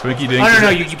 Twinkie Dinks. Oh, no,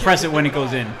 you press it when it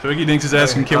goes in. Twinkie Dinks is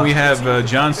asking, can we have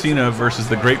John Cena versus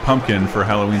the Great Pumpkin for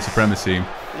Halloween Supremacy?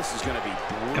 This is going to be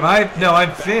brutal. Am I? No,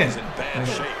 I'm Finn. Bad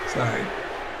shape. Sorry.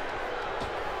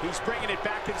 He's bringing it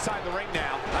back inside the ring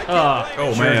now.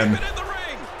 Oh, man.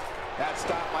 That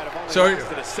stop might have only So,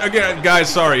 lasted a second. again,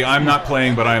 guys, sorry, I'm not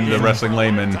playing, but I'm the wrestling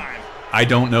layman. I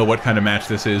don't know what kind of match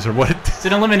this is or what. It's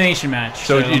an elimination match.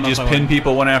 So you I'm just not pin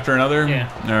people one after another?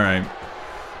 Yeah. All right.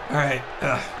 All right.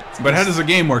 But how does the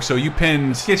game work? So you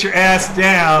pinned Get your ass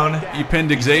down.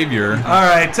 Xavier. All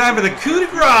right, time for the coup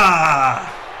de grace.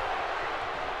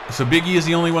 So Big E is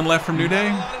the only one left from New Day?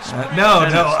 No,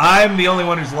 I'm the only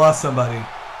one who's lost somebody.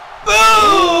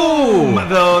 Boom!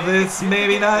 Though this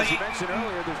maybe not.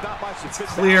 Let's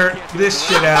clear this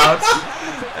shit out.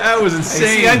 That was insane.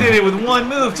 Hey, see, I did it with one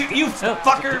move too. You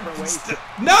fucker!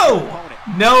 No!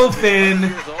 No,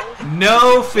 Finn.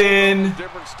 No, Finn.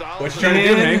 What you trying to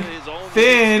do, Hank?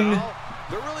 Finn.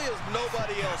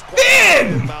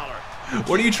 Finn!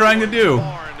 What are you trying to do?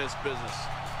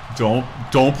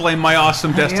 Don't blame my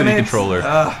awesome Destiny controller.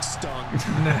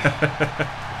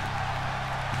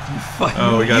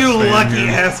 Oh, you lucky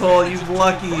asshole! You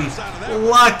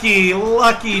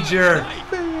lucky jerk!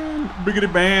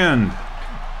 Biggity band.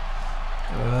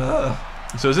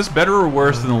 So is this better or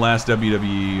worse than the last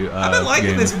WWE? I've been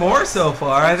liking this more so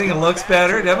far. I think it looks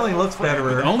better. It definitely looks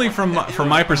better. Only from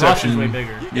my perception. The roster's way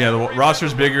bigger. Yeah, the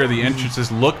roster's bigger. The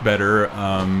entrances look better.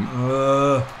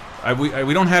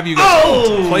 We don't have you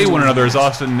guys play one another as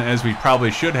often as we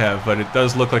probably should have, but it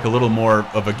does look like a little more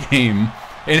of a game.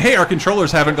 And hey, our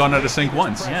controllers haven't gone out of sync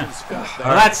once. Yeah.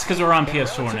 Well, that's because we're on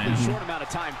PS4 now.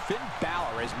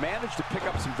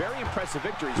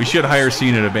 We should hire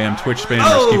Cena to BAM Twitch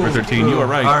Spam Keeper 13. You are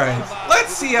right. All right.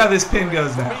 Let's see how this pin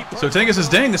goes now. So Tangus says,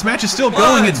 dang, this match is still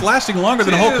going. It's lasting longer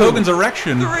than Hulk Hogan's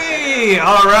erection. 3.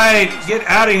 All right. Get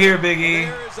out of here, Big E.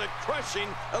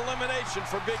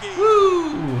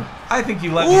 Woo! I think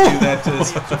you let me do that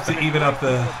to even up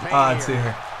the odds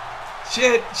here.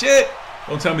 Shit.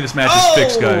 Don't tell me this match is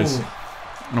fixed, guys.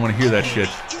 I don't want to hear that shit.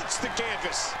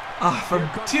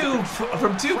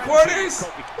 From two quarters?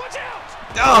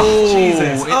 Oh,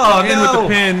 Jesus. Oh, in with the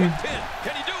pin.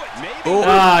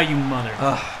 You mother.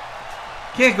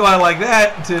 Can't go out like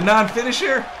that to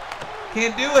non-finisher.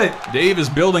 Can't do it. Dave is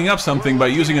building up something by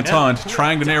using a taunt,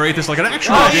 trying to narrate this like an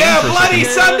actual game. Oh, yeah, for a Bloody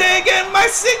second. Sunday again, my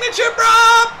signature,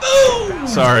 bro! Boom!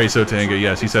 Sorry, Sotanga.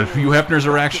 Yes, he said Hugh Hefner's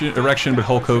erection, but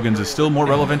Hulk Hogan's is still more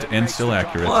relevant and still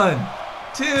accurate. 1,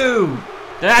 2,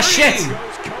 shit!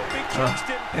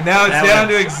 And now it's down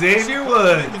to Xavier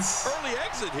Woods.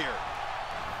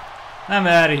 I'm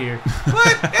out of here.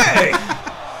 What? Hey!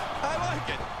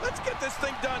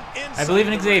 I believe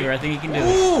in Xavier. I think he can do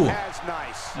it.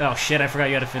 Oh shit! I forgot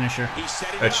you had a finisher.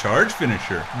 A charge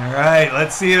finisher. All right,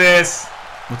 let's see this.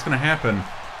 What's gonna happen?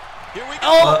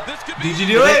 Did you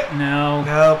do it? No.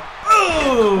 No.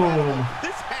 Boom!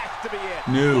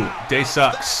 No. Day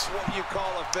sucks.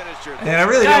 And I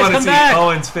really don't want to see back.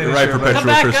 Owens finisher. You're right, Perpetual Come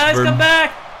back, guys! Christopher. Come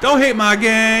back! Don't hate my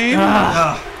game.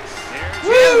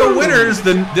 Woo! The winners,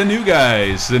 the new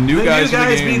guys. The new guys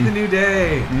beat the New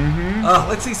Day.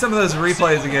 Let's see some of those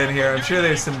replays again here. I'm sure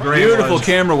there's some great beautiful ones.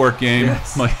 camera work game.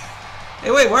 Yes. Hey,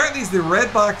 wait, why aren't these the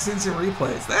red box instant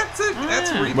replays? That's a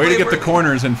replay. Way to get the worthy.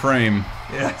 corners in frame.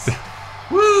 Yes.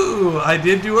 Woo! I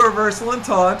did do a reversal and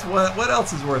taunt. What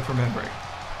else is worth remembering?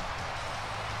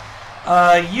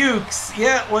 Ukes.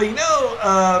 Yeah, well, you know,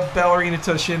 Ballerina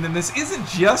Toshin, and this isn't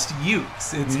just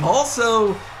Ukes. It's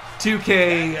also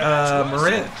 2K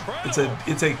Marin.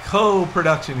 It's a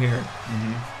co-production here.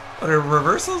 But are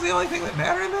reversals the only thing that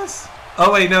matter in this?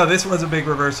 Oh wait, no, this was a big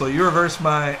reversal. You reversed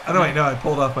my. Oh no, wait, no, I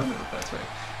pulled off my move. That's right.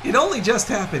 It only just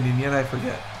happened, and yet I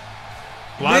forget.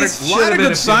 A lot of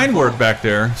good sign work back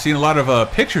there. Seen a lot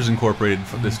of pictures incorporated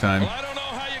from this time.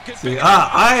 See,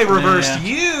 I reversed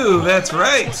you. That's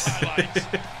right.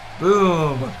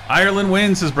 Boom. Ireland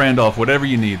wins, says Brandolph. Whatever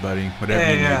you need, buddy. Whatever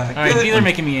you need. All right, they're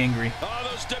making me angry.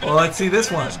 Well, let's see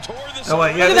this one. Oh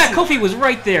wait, yeah. Look at that. Kofi was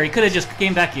right there. He could have just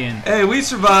came back in. Hey, we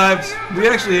survived. We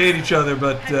actually hate each other,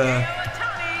 but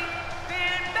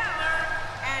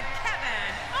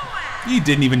he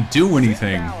didn't even do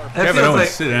anything. Kevin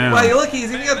Owens, sit down. Well, look,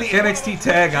 he's even got the NXT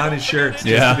tag on his shirt. Just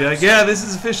Yeah. to be like, yeah, this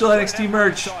is official NXT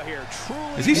merch.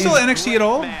 Is he still NXT at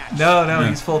all? No,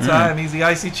 he's full time. He's the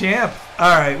IC champ.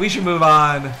 All right, we should move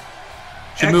on.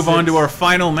 Should move on to our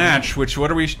final match. Which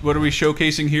what are we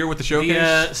showcasing here with the showcase?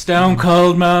 The Stone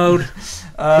Cold mode.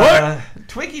 What?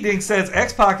 Twinkie Dink says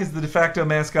X-Pac is the de facto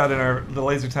mascot in the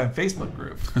Laser Time Facebook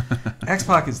group.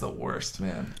 X-Pac is the worst,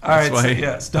 man. All right, so,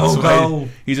 yeah, Stone Cold.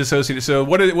 He's associated. So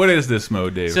what is this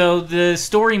mode, Dave? So the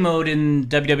story mode in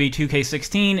WWE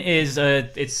 2K16 is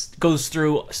it goes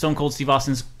through Stone Cold Steve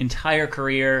Austin's entire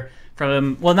career.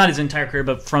 Not his entire career,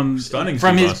 but from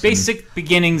his basic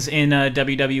beginnings in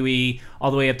WWE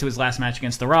all the way up to his last match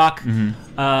against The Rock.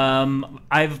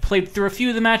 I've played through a few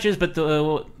of the matches, but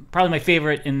probably my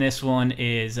favorite in this one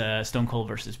is Stone Cold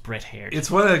versus Bret Hart.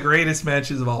 It's one of the greatest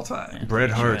matches of all time.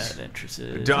 Bret Hart.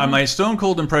 My Stone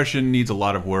Cold impression needs a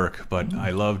lot of work, but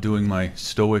I love doing my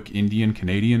stoic Indian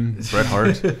Canadian Bret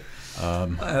Hart.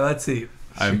 Let's see.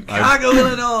 Chicago,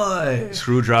 Illinois.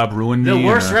 Screwjob ruined me. The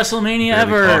worst WrestleMania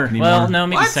ever. Well, no,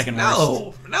 maybe What? second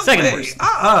No, worst. no Second way. worst.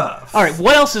 All right,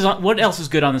 what else is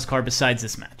good on this card besides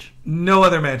this match? No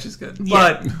other match is good.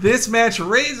 But this match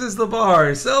raises the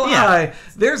bar so high.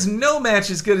 There's no match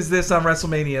as good as this on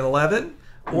WrestleMania 11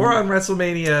 or on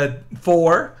WrestleMania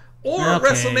 4 or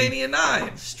WrestleMania 9.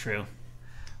 It's true.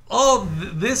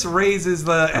 This raises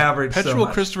the average. Perpetual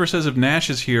so Christopher says if Nash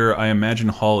is here, I imagine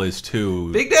Hall is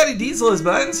too. Big Daddy Diesel is,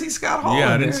 but I didn't see Scott Hall.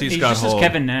 Yeah, I didn't see Scott Hall. He's just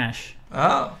Kevin Nash.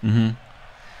 Oh.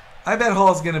 I bet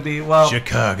Hall's going to be,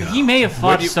 Chicago. He may have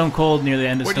fought Stone Cold near the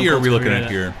end of Stone Cold's career. What year are we looking at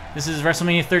here? This is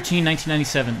WrestleMania 13,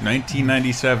 1997.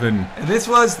 1997. And this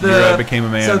was the year I became a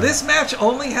man. So this match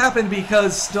only happened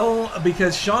because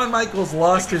Shawn Michaels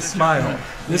lost his smile.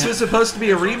 This was supposed to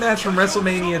be a rematch from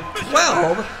WrestleMania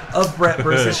 12 of Bret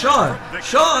versus Shawn.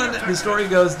 Shawn, the story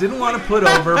goes, didn't want to put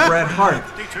over Bret Hart.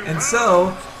 And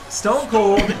so Stone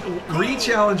Cold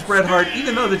re-challenged Bret Hart,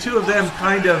 even though the two of them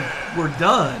kind of were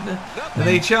done. And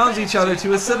they challenged each other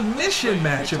to a submission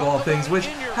match of all things, which,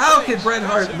 how could Bret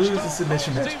Hart lose a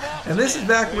submission match? And this is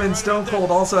back when Stone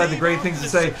Cold also had the great things to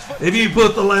say, if you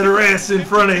put the letter S in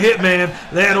front of Hitman,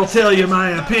 that'll tell you my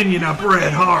opinion of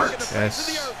Bret Hart.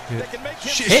 Yes.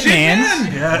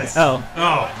 Hitman? Yes.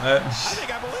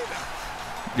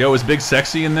 Yo, is Big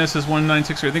Sexy in this as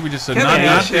 196? I think we just said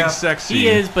not Big Sexy. He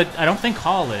is, but I don't think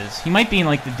Hall is. He might be in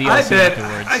like the DLC I bet,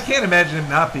 afterwards. I can't imagine him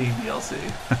not being DLC.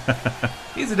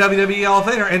 He's a WWE Hall of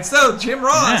Famer. And so, Jim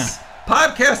Ross,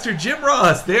 podcaster Jim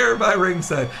Ross, there by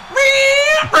ringside.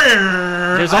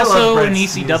 There's also an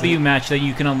ECW match that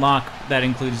you can unlock that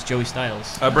includes Joey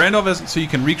Styles. Brandov has, so you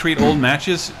can recreate old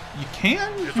matches. You can,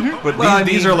 but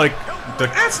these are like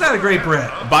that's not a great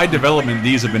Bret. By development,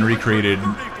 these have been recreated.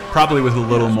 Probably with a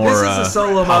little more This is a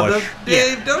solo polish. mode.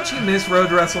 Dave, don't you miss Road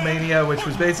to WrestleMania, which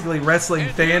was basically wrestling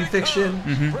fan fiction?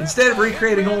 Instead of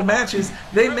recreating old matches,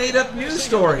 they made up new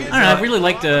stories. I don't know, I really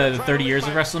liked the 30 years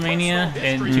of WrestleMania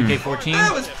and 2K14.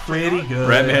 That was pretty good.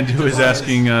 Ratman2 is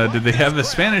asking, did they have the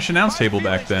Spanish announce table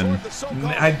back then?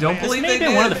 I don't believe they did.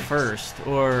 Maybe one of the first,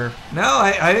 or... No,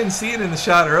 I didn't see it in the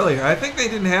shot earlier. I think they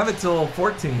didn't have it till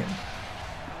 14.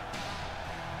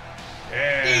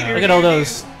 Look at all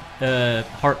those...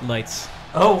 heart lights.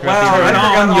 Oh, wow. Right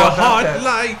on your heart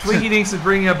light. Twinkie Dinks is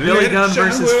bringing up Billy Gunn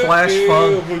versus Flash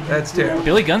Funk. That's terrible.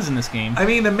 Billy Gunn's in this game. I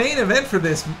mean, the main event for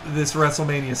this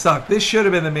WrestleMania sucked. This should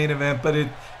have been the main event, but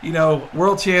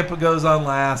World Champ goes on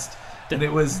last. And it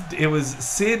was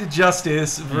Sid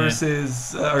Justice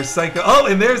versus or Psycho. Oh,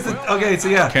 and there's the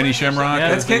Kenny Shamrock. Yeah,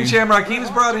 that's Ken Shamrock. He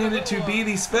was brought in to be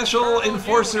the special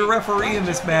enforcer referee in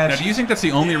this match. Now, do you think that's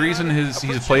the only reason he's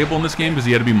playable in this game? Because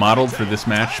he had to be modeled for this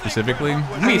match specifically?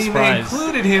 I mean, they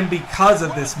included him because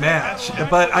of this match,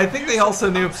 but I think they also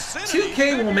knew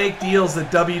 2K will make deals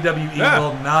that WWE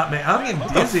will not make. I'm getting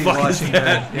dizzy watching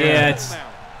that. Yeah, it's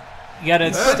you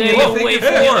gotta stay away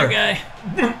from the other guy.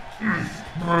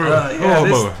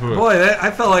 Boy,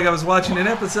 I felt like I was watching an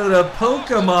episode of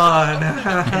Pokemon.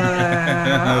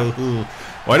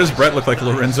 Why does Bret look like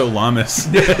Lorenzo Lamas?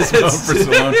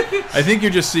 I think you're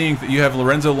just seeing that you have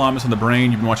Lorenzo Lamas on the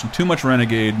brain. You've been watching too much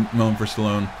Renegade, Moan for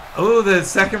Stallone. Oh, the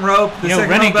second rope.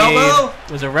 Renegade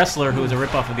was a wrestler who was a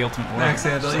ripoff of the Ultimate Warrior. Max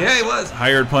Handel. Yeah, he was.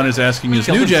 Hired Pun is asking, is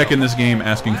New Jack in this game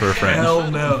asking for a friend? Hell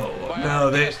no.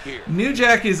 No, New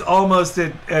Jack is almost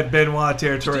at Benoit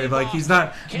territory. Like he's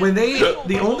not. When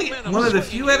the only one of the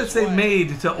few edits they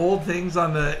made to old things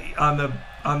on the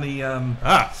one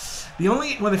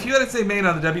of the few edits they made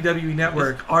on the WWE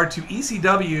Network are to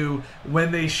ECW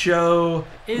when they show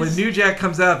when New Jack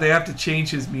comes out, they have to change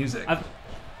his music.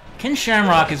 Ken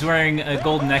Shamrock is wearing a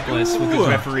gold necklace with his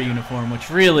referee uniform, which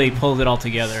really pulls it all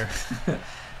together.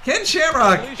 Ken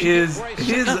Shamrock is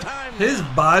his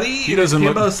body in his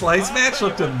Kimbo Slice match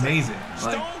looked amazing.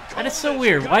 That is so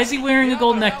weird. Why is he wearing a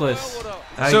gold necklace?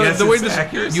 I guess the way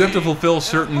you have to fulfill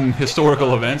certain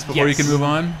historical events before you can move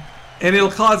on. And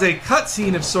it'll cause a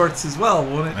cutscene of sorts as well,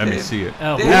 won't it? Let me see it.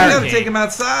 Oh, you have to take him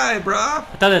outside, brah. I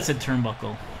thought that said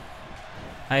turnbuckle.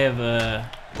 I have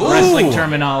wrestling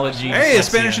terminology. Hey, a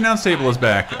Spanish announce table is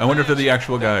back. I wonder if they're the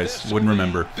actual guys. Wouldn't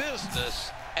remember.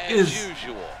 Business as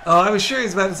usual. Oh, I was sure he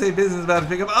was about to say business about to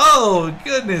pick up. Oh,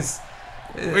 goodness.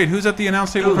 Wait, who's at the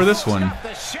announce table for this one?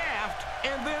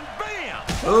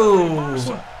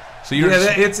 Oh. So you're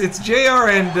it's JR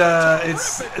and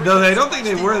though I don't think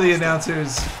they were the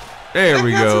announcers. There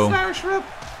we go.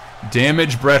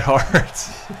 Damage Bret Hart.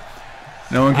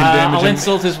 No one can damage him. I'll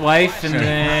insult his wife and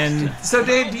then. So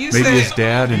Dave, do you maybe say his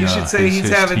dad? And, you should say he's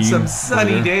having some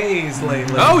sunny days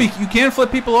lately. Oh, you can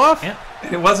flip people off. Yeah.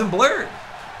 And it wasn't blurred.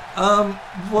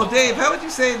 Well, Dave, how would you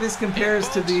say this compares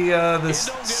to the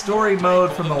story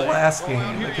mode from the last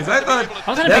game? Because I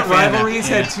thought that Rivalries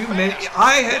had too many.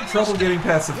 I had trouble getting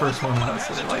past the first one,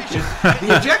 honestly. Like,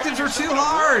 the objectives were too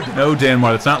hard. No,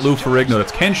 Danmar, that's not Lou Ferrigno.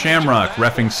 That's Ken Shamrock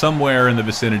reffing somewhere in the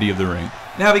vicinity of the ring.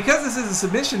 Now, because this is a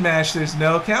submission match, there's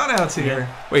no countouts here.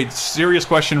 Wait, serious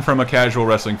question from a casual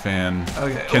wrestling fan.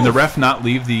 Okay. Can the ref not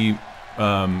leave the...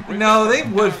 no, they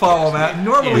would follow them out.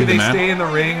 Normally, they stay in the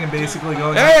ring and basically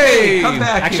go, hey, come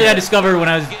back. Actually, I discovered when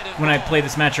I played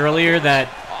this match earlier that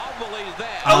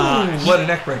what a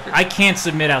neck breaker! I can't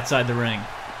submit outside the ring.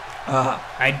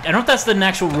 I don't know if that's the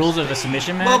actual rules of a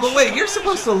submission match. Well, but wait, you're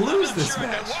supposed to lose this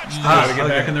match. You gotta get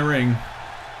back in the ring.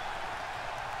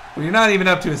 Well, you're not even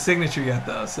up to a signature yet,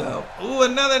 though. So, ooh,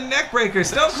 another neck breaker.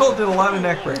 Stone Cold did a lot of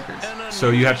neck breakers. So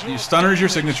you have to, stunner is your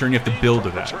signature, and you have to build to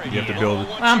that. You have to build it.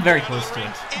 Well, I'm very close to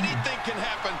it. Anything can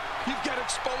happen. You've got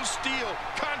exposed steel,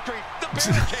 concrete, the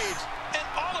barricades, and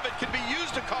all of it can be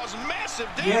used to cause massive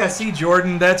damage. Yeah, see,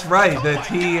 Jordan, that's right. That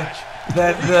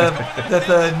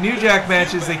the New Jack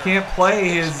matches they can't play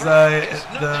his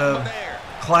the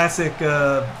classic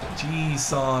G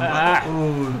song.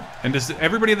 Ooh. And does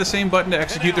everybody have the same button to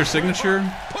execute their signature?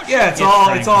 Yeah, it's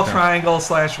all triangle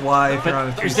 /Y if you're on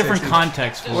a 360. There's different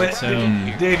contexts for it. So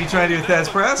Dave, you trying to do a Thesz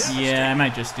press? Yeah, I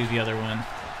might just do the other one.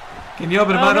 Can you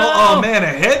open a bundle? No. Oh man, a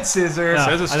head scissors. It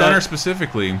says a stunner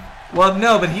specifically. Well,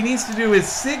 no, but he needs to do his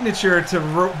signature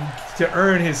to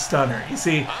earn his stunner. You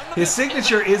see, his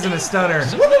signature isn't a stunner.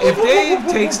 If Dave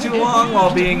takes too long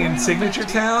while being in Signature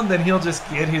Town, then he'll just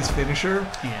get his finisher.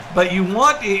 Yeah. But you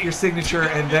want to get your signature,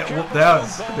 and that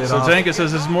was a bit off. So Zanka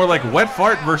says this is more like Wet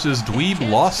Fart versus Dweeb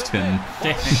Loston.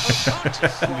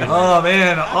 Oh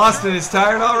man, Austin is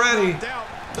tired already.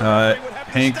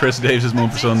 Hank Chris Daves is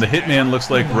moving on. The Hitman looks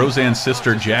like Roseanne's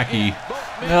sister Jackie.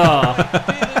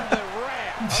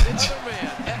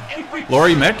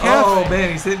 Laurie Metcalf? Oh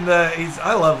man, he's hitting the.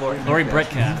 I love Laurie. Laurie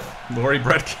Bretcalf. Laurie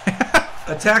Bretcalf.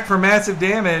 Attack for massive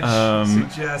damage.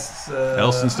 Suggests.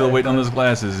 Elston's still waiting on those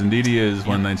glasses. Indeed, he is.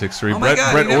 1963. Oh my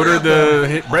God, Brett ordered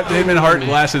the Bret the Hitman Hart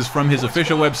glasses from his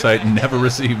official website and never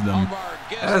received them.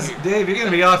 Dave, you're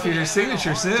gonna be off your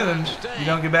signature soon. You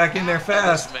don't get back in there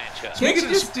fast. Can't you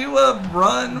just do a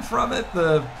run from it?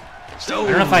 I don't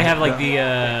know if I have like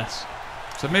the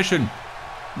submission.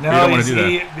 No, you don't want to do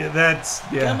that. That's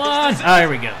Come on! Oh, here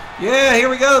we go. Yeah, here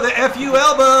we go. The FU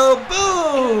elbow,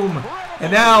 boom!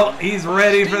 And now he's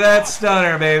ready for that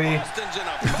stunner, baby.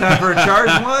 It's time for a charge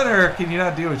one, or can you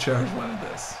not do a charge one of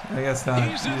this? I guess not.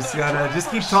 You just gotta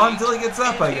keep taunting until he gets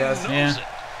up, I guess. Yeah.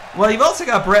 Well, you've also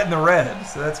got Brett in the red,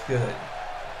 so that's good.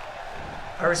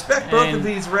 I respect both of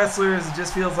these wrestlers. It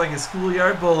just feels like a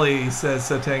schoolyard bully, says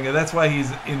Sotenga. That's why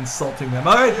he's insulting them.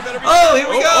 All right. Oh, here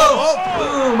we go.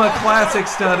 Boom, a classic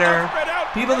stunner.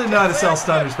 People didn't know how to sell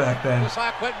stunners back then.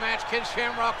 Quit match. Ken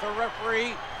Shamrock, the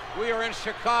referee. We are in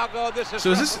Chicago. This is.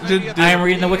 So is this? I am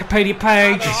reading the Wikipedia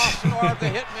page.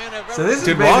 So this is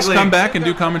did Ross come back and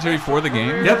do commentary for the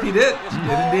game? Yep, he did. He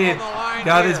did indeed.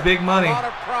 Got his big money.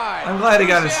 I'm glad he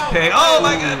got his pay. Oh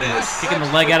my goodness! Kicking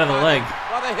the leg out of the leg.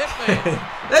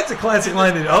 That's a classic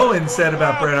line that Owen said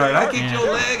about Bret Hart. I kicked your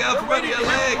leg out from under your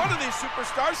leg. One of these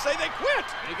superstars say they quit.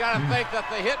 You got to think that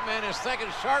the Hitman is thinking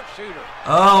sharpshooter.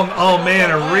 Oh man,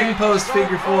 a ring post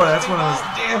figure four. That's one of those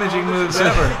damaging moves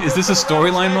ever. Is this a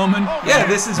storyline moment? Yeah,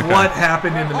 this is what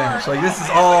happened in the match. Like this is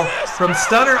all from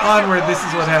stunner onward. This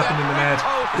is what happened in the match.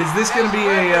 Is this going to be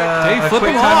a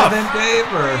quick time event, Dave?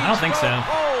 Or I don't think so.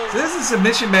 So this is a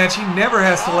submission match. He never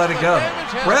has to let it go.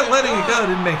 Bret letting it go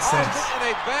didn't make sense. In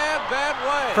a bad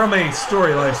way. From a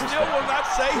storyline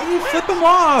perspective. Flip him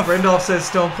off. Randolph says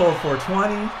Stone Cold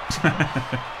 420.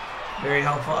 Very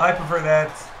helpful. I prefer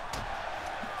that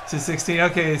to 16.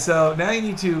 Okay, so now you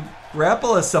need to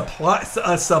grapple a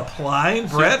suppline.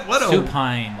 Bret, what a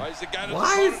supine.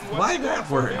 Why that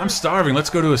word? I'm starving. Let's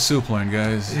go to a soup line,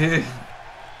 guys. It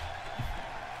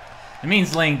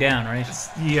means laying down, right?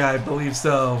 Yeah, I believe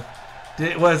so.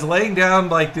 Was laying down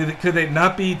like? Could it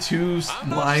not be two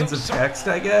lines of text?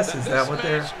 I guess is that what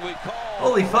they're?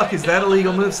 Holy fuck! Is that a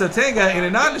legal move? So Tenga in a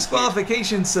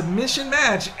non-disqualification submission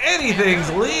match, anything's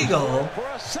legal.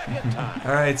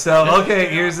 All right, so okay,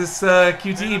 here's this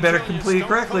QTE. Better complete it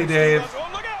correctly, Dave.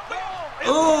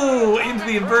 Ooh, into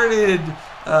the inverted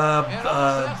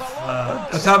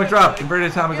atomic drop.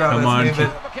 Inverted atomic drop. Come on.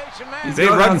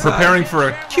 Dave Rudden preparing for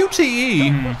a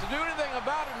QTE.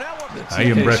 I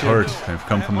am Bret Hart. I've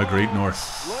come from the Great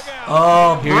North.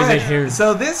 Oh, Bret.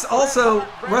 So this also,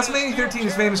 WrestleMania 13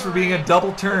 is famous for being a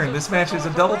double turn. This match is a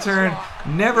double turn,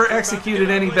 never executed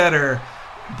any better.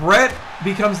 Brett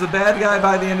becomes the bad guy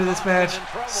by the end of this match.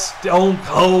 Stone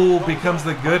Cold becomes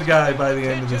the good guy by the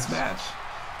end of this match.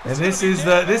 And this is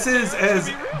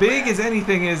as big as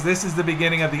anything is. This is the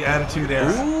beginning of the Attitude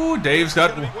Era. Ooh, Dave's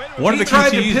got one of the He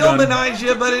tried to QTEs done. Pillmanize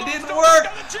you, but it didn't work.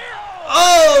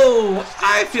 Oh,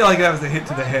 I feel like that was a hit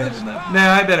to the head.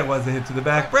 Nah, I bet it was a hit to the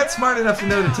back. Brett's smart enough to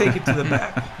know to take it to the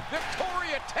back.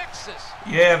 Victoria, Texas.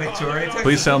 Yeah, Victoria, Texas.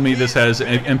 Please tell me this has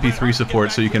MP3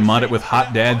 support so you can mod it with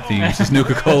Hot Dad themes. It's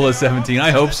Nuka-Cola 17.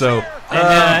 I hope so.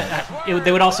 And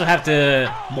they would also have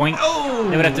to boing. Oh.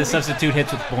 They would have to substitute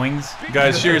hits with boings.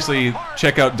 Guys, seriously,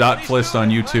 check out Flist on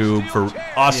YouTube for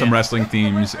awesome wrestling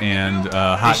themes and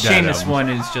Hot The Dad Sheamus album. one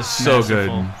is just So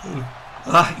masterful. good.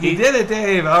 You did it,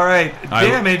 Dave. All right.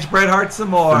 Damage Bret Hart some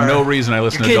more. For no reason, I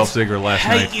listened to Dolph Ziggler last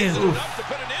hate night. you.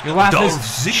 Your wife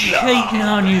is cheating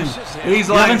on you. He's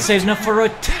You like, haven't saved enough for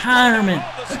retirement.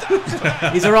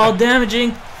 These are all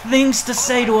damaging things to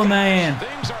say to a man.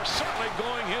 Things are certainly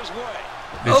going his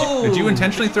way. Did you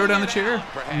intentionally throw down the chair?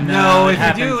 no, it if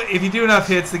happened. you do enough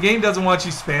hits, the game doesn't want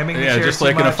you spamming the Yeah, chair just too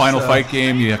like in a much, final so. fight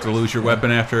game, you have to lose your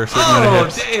weapon after a certain amount of Oh,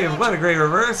 hits. Dave, what a great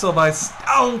reversal by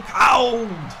Stone Cold.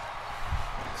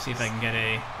 See if I can get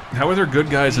a. How are there good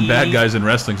guys and bad guys in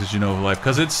wrestling, as you know of life?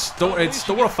 Because it's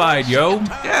storified, yo.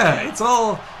 Yeah,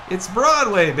 it's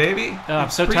Broadway, baby. Oh, I'm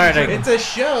so tired. It's a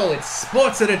show. It's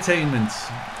sports entertainment.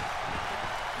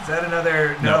 Is that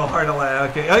another? No, Hart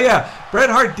Aladdin. Okay. Oh yeah, Bret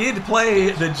Hart did play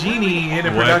the genie in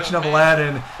a production of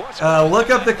Aladdin. Look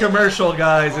up the commercial,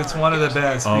 guys. It's one of the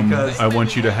best because I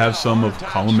want you to have some of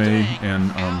column A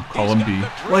and column B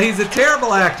well, he's a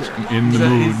terrible actor. in the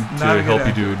mood He's not to a good help you,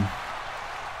 actor. dude.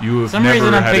 You have some never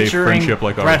reason I'm had a picturing friendship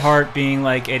like Bret ours. Hart being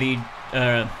like Eddie,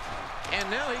 And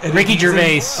now he Ricky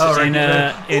Gervais Oh, Ricky in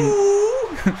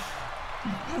Gervais.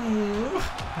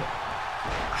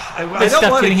 I this don't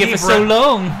stuff want to been here keep for so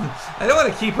long. I don't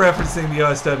want to keep referencing the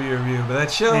OSW review, but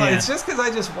that show, Yeah. it's just because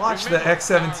I just watched the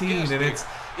X17, and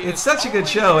it's such a good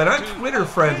show, and I'm Twitter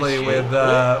friendly with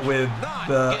the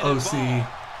OC.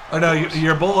 Oh no,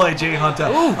 your boy Jay Hunter.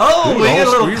 Oh, we get a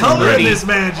little color in this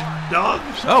match, dog.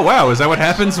 Oh wow, is that what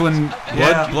happens when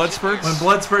Yeah. blood spurts? When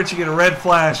blood spurts, you get a red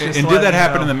flash. And did that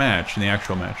happen in the match, in the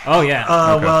actual match? Oh yeah.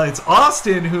 Okay. Well, it's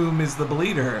Austin whom is the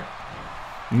bleeder.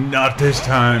 Not this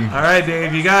time. All right,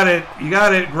 Dave, you got it. You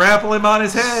got it. Grapple him on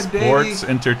his head, Sports,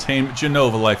 baby. entertainment,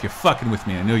 Genova life. You're fucking with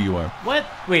me. I know you are. What?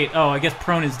 Wait. Oh, I guess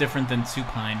prone is different than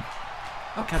supine.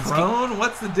 Prone?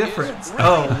 What's the difference?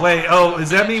 Oh, wait. Oh,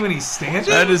 does that mean when he's standing?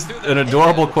 That is an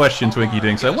adorable question, Twinkie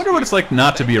Dinks. I wonder what it's like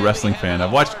not to be a wrestling fan.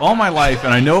 I've watched all my life,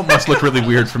 and I know it must look really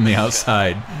weird from the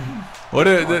outside. What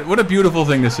a beautiful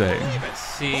thing to say. Let's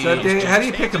see. So, Dave, how do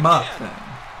you pick him up then?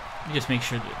 Let me just make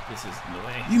sure that this is the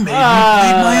way. You made me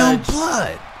bleed my own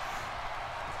blood.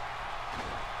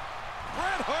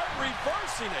 Bret Hart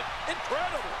reversing it.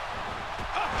 Incredible.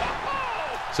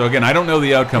 So again, I don't know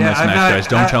the outcome of this match, guys.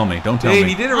 Don't tell me. Don't tell Dave,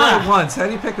 me. you did it right once. How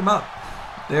do you pick him up?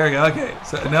 There we go. Okay.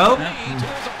 So, no?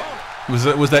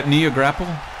 Was that knee a grapple?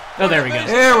 Oh, there we go.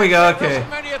 There we go. Okay.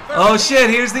 Oh, shit.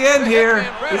 Here's the end here.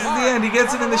 This is the end. He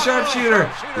gets it in the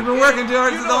sharpshooter. We've been working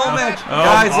towards it the whole match.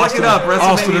 Guys, look it up.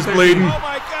 Austin is bleeding. Oh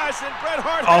my gosh, and Bret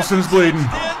Hart. Austin's bleeding.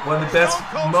 One of the best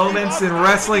moments in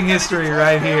wrestling history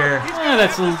right here.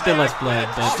 That's a bit less blood,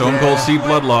 but Stone Cold see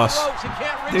blood loss.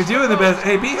 They're doing the best.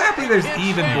 Hey, be happy there's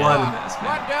even blood in this,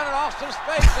 man. Right down in Austin's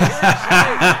face.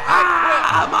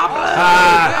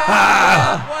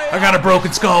 I got a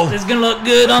broken skull. it's gonna look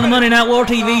good on the Monday Night War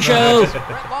TV show.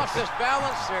 Brett lost his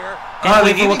balance there. Can't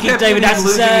wait for He what Keith kept David has to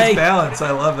losing his say. balance.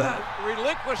 I love that.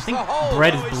 Relinquished I think the hold.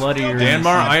 bread is bloodier. Danmar,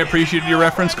 I appreciated your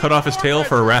reference. Cut off his tail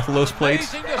for a Rathalos plate.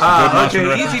 Amazing to Good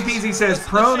Okay, match easy peasy says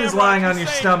prone is lying on your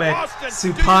stomach,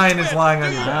 supine is lying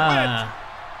on your back.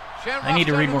 I need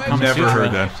to read more Kama Never Sutra.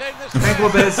 heard that. Hank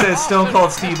Lopez says Stone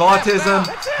Cold Steve Autism.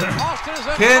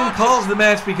 Ken calls the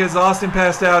match because Austin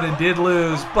passed out and did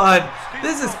lose, but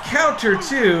this is counter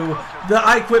to the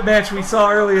I Quit match we saw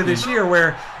earlier this year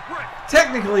where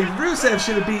technically Rusev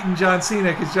should have beaten John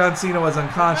Cena because John Cena was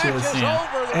unconscious.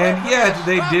 And yet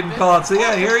they didn't call it. So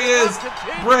yeah, here he is.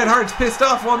 Bret Hart's pissed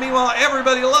off. While meanwhile,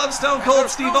 everybody loves Stone Cold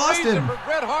Steve Austin.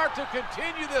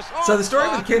 So the story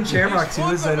with Ken Shamrock too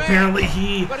is that apparently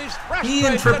he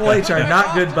and Triple H are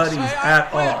not good buddies at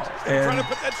all. And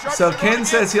so Ken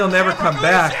says he'll never come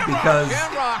back because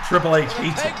Triple H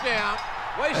hates him.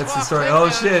 That's the story. Oh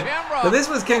shit! So this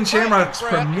was Ken Shamrock's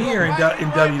premiere in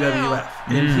WWF,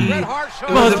 and he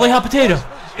Well, let's play hot potato.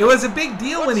 It was a big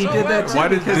deal when he did that too. Why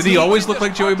did he always look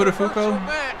like Joey Buttafuoco?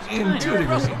 In to a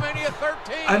degree.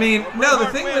 I mean, no. The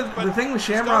thing with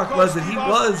Shamrock was that he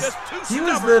was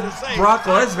the Brock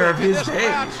Lesnar of his day.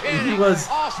 He was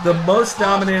the most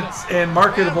dominant and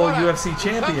marketable UFC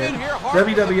champion.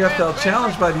 WWF felt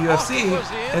challenged by the UFC,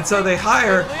 and so they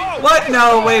hire. What?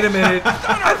 No, wait a minute.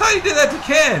 I thought he did that to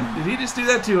Ken. Did he just do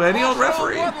that to any old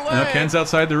referee? No, Ken's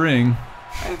outside the ring.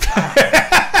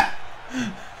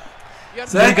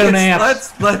 So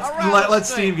let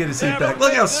Steve get his seat back.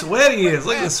 Look how sweaty he is.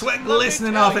 Look at the sweat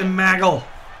glistening off him, Maggle.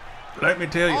 Let me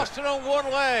tell you.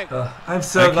 I'm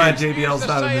so glad JBL's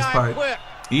not in this part.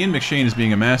 Ian McShane is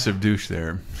being a massive douche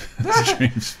there.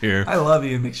 Stream Sphere. I love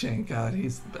Ian McShane. God,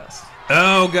 he's the best.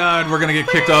 Oh, God, we're going to get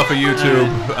kicked off of YouTube.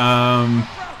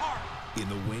 In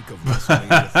the wake of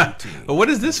WrestleMania 13. What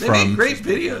is this They from? make great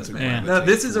videos, man. Yeah. No,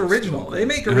 this is original. They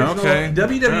make original. Okay.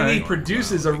 WWE Right.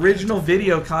 produces original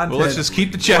video content. Well, let's just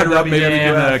keep the chatter up,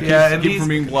 maybe. Keep from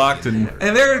being blocked. And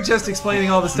they're just explaining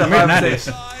all the stuff. Man, I that would is-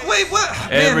 say, wait, what?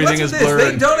 Man, Everything what's is with this?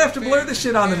 blurred. They don't have to blur the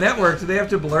shit on the network. Do they have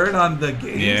to blur it on the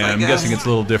games? yeah, I I'm guess? guessing it's a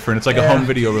little different. It's like a home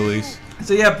video release.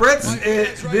 So yeah, Brett's.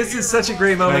 This is such a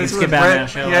great moment. Right, This is skip with out Brett. now,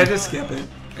 shall Yeah, we? just skip it.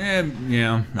 And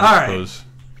yeah, All I right. suppose.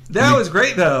 That was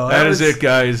great though. That is it,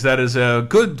 guys. That is a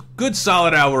good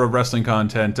solid hour of wrestling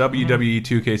content. WWE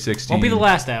 2K16. Won't be the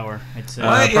last hour. It's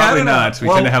yeah, I Probably don't know. not. We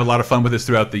Well- tend to have a lot of fun with this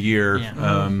throughout the year,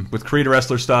 Yeah. with Creator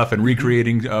Wrestler stuff and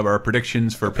recreating our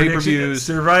predictions for pay-per-views.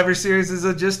 Survivor Series is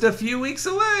just a few weeks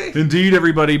away. Indeed,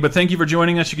 everybody. But thank you for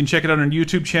joining us. You can check it out on our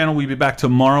YouTube channel. We'll be back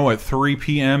tomorrow at 3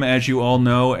 p.m., as you all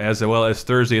know, as well as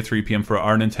Thursday at 3 p.m. for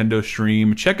our Nintendo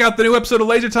stream. Check out the new episode of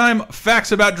Laser Time,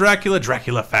 Facts About Dracula,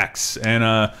 Dracula Facts. And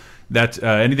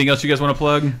anything else you guys want to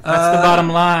plug? That's the bottom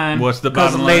line. What's the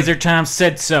bottom line? Laser Time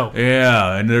said so.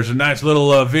 Yeah, and there's a nice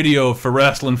little video for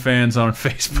wrestling fans on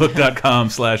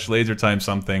Facebook.com/LaserTime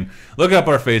something. Look up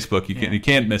our Facebook. You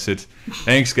can't miss it.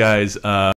 Thanks, guys.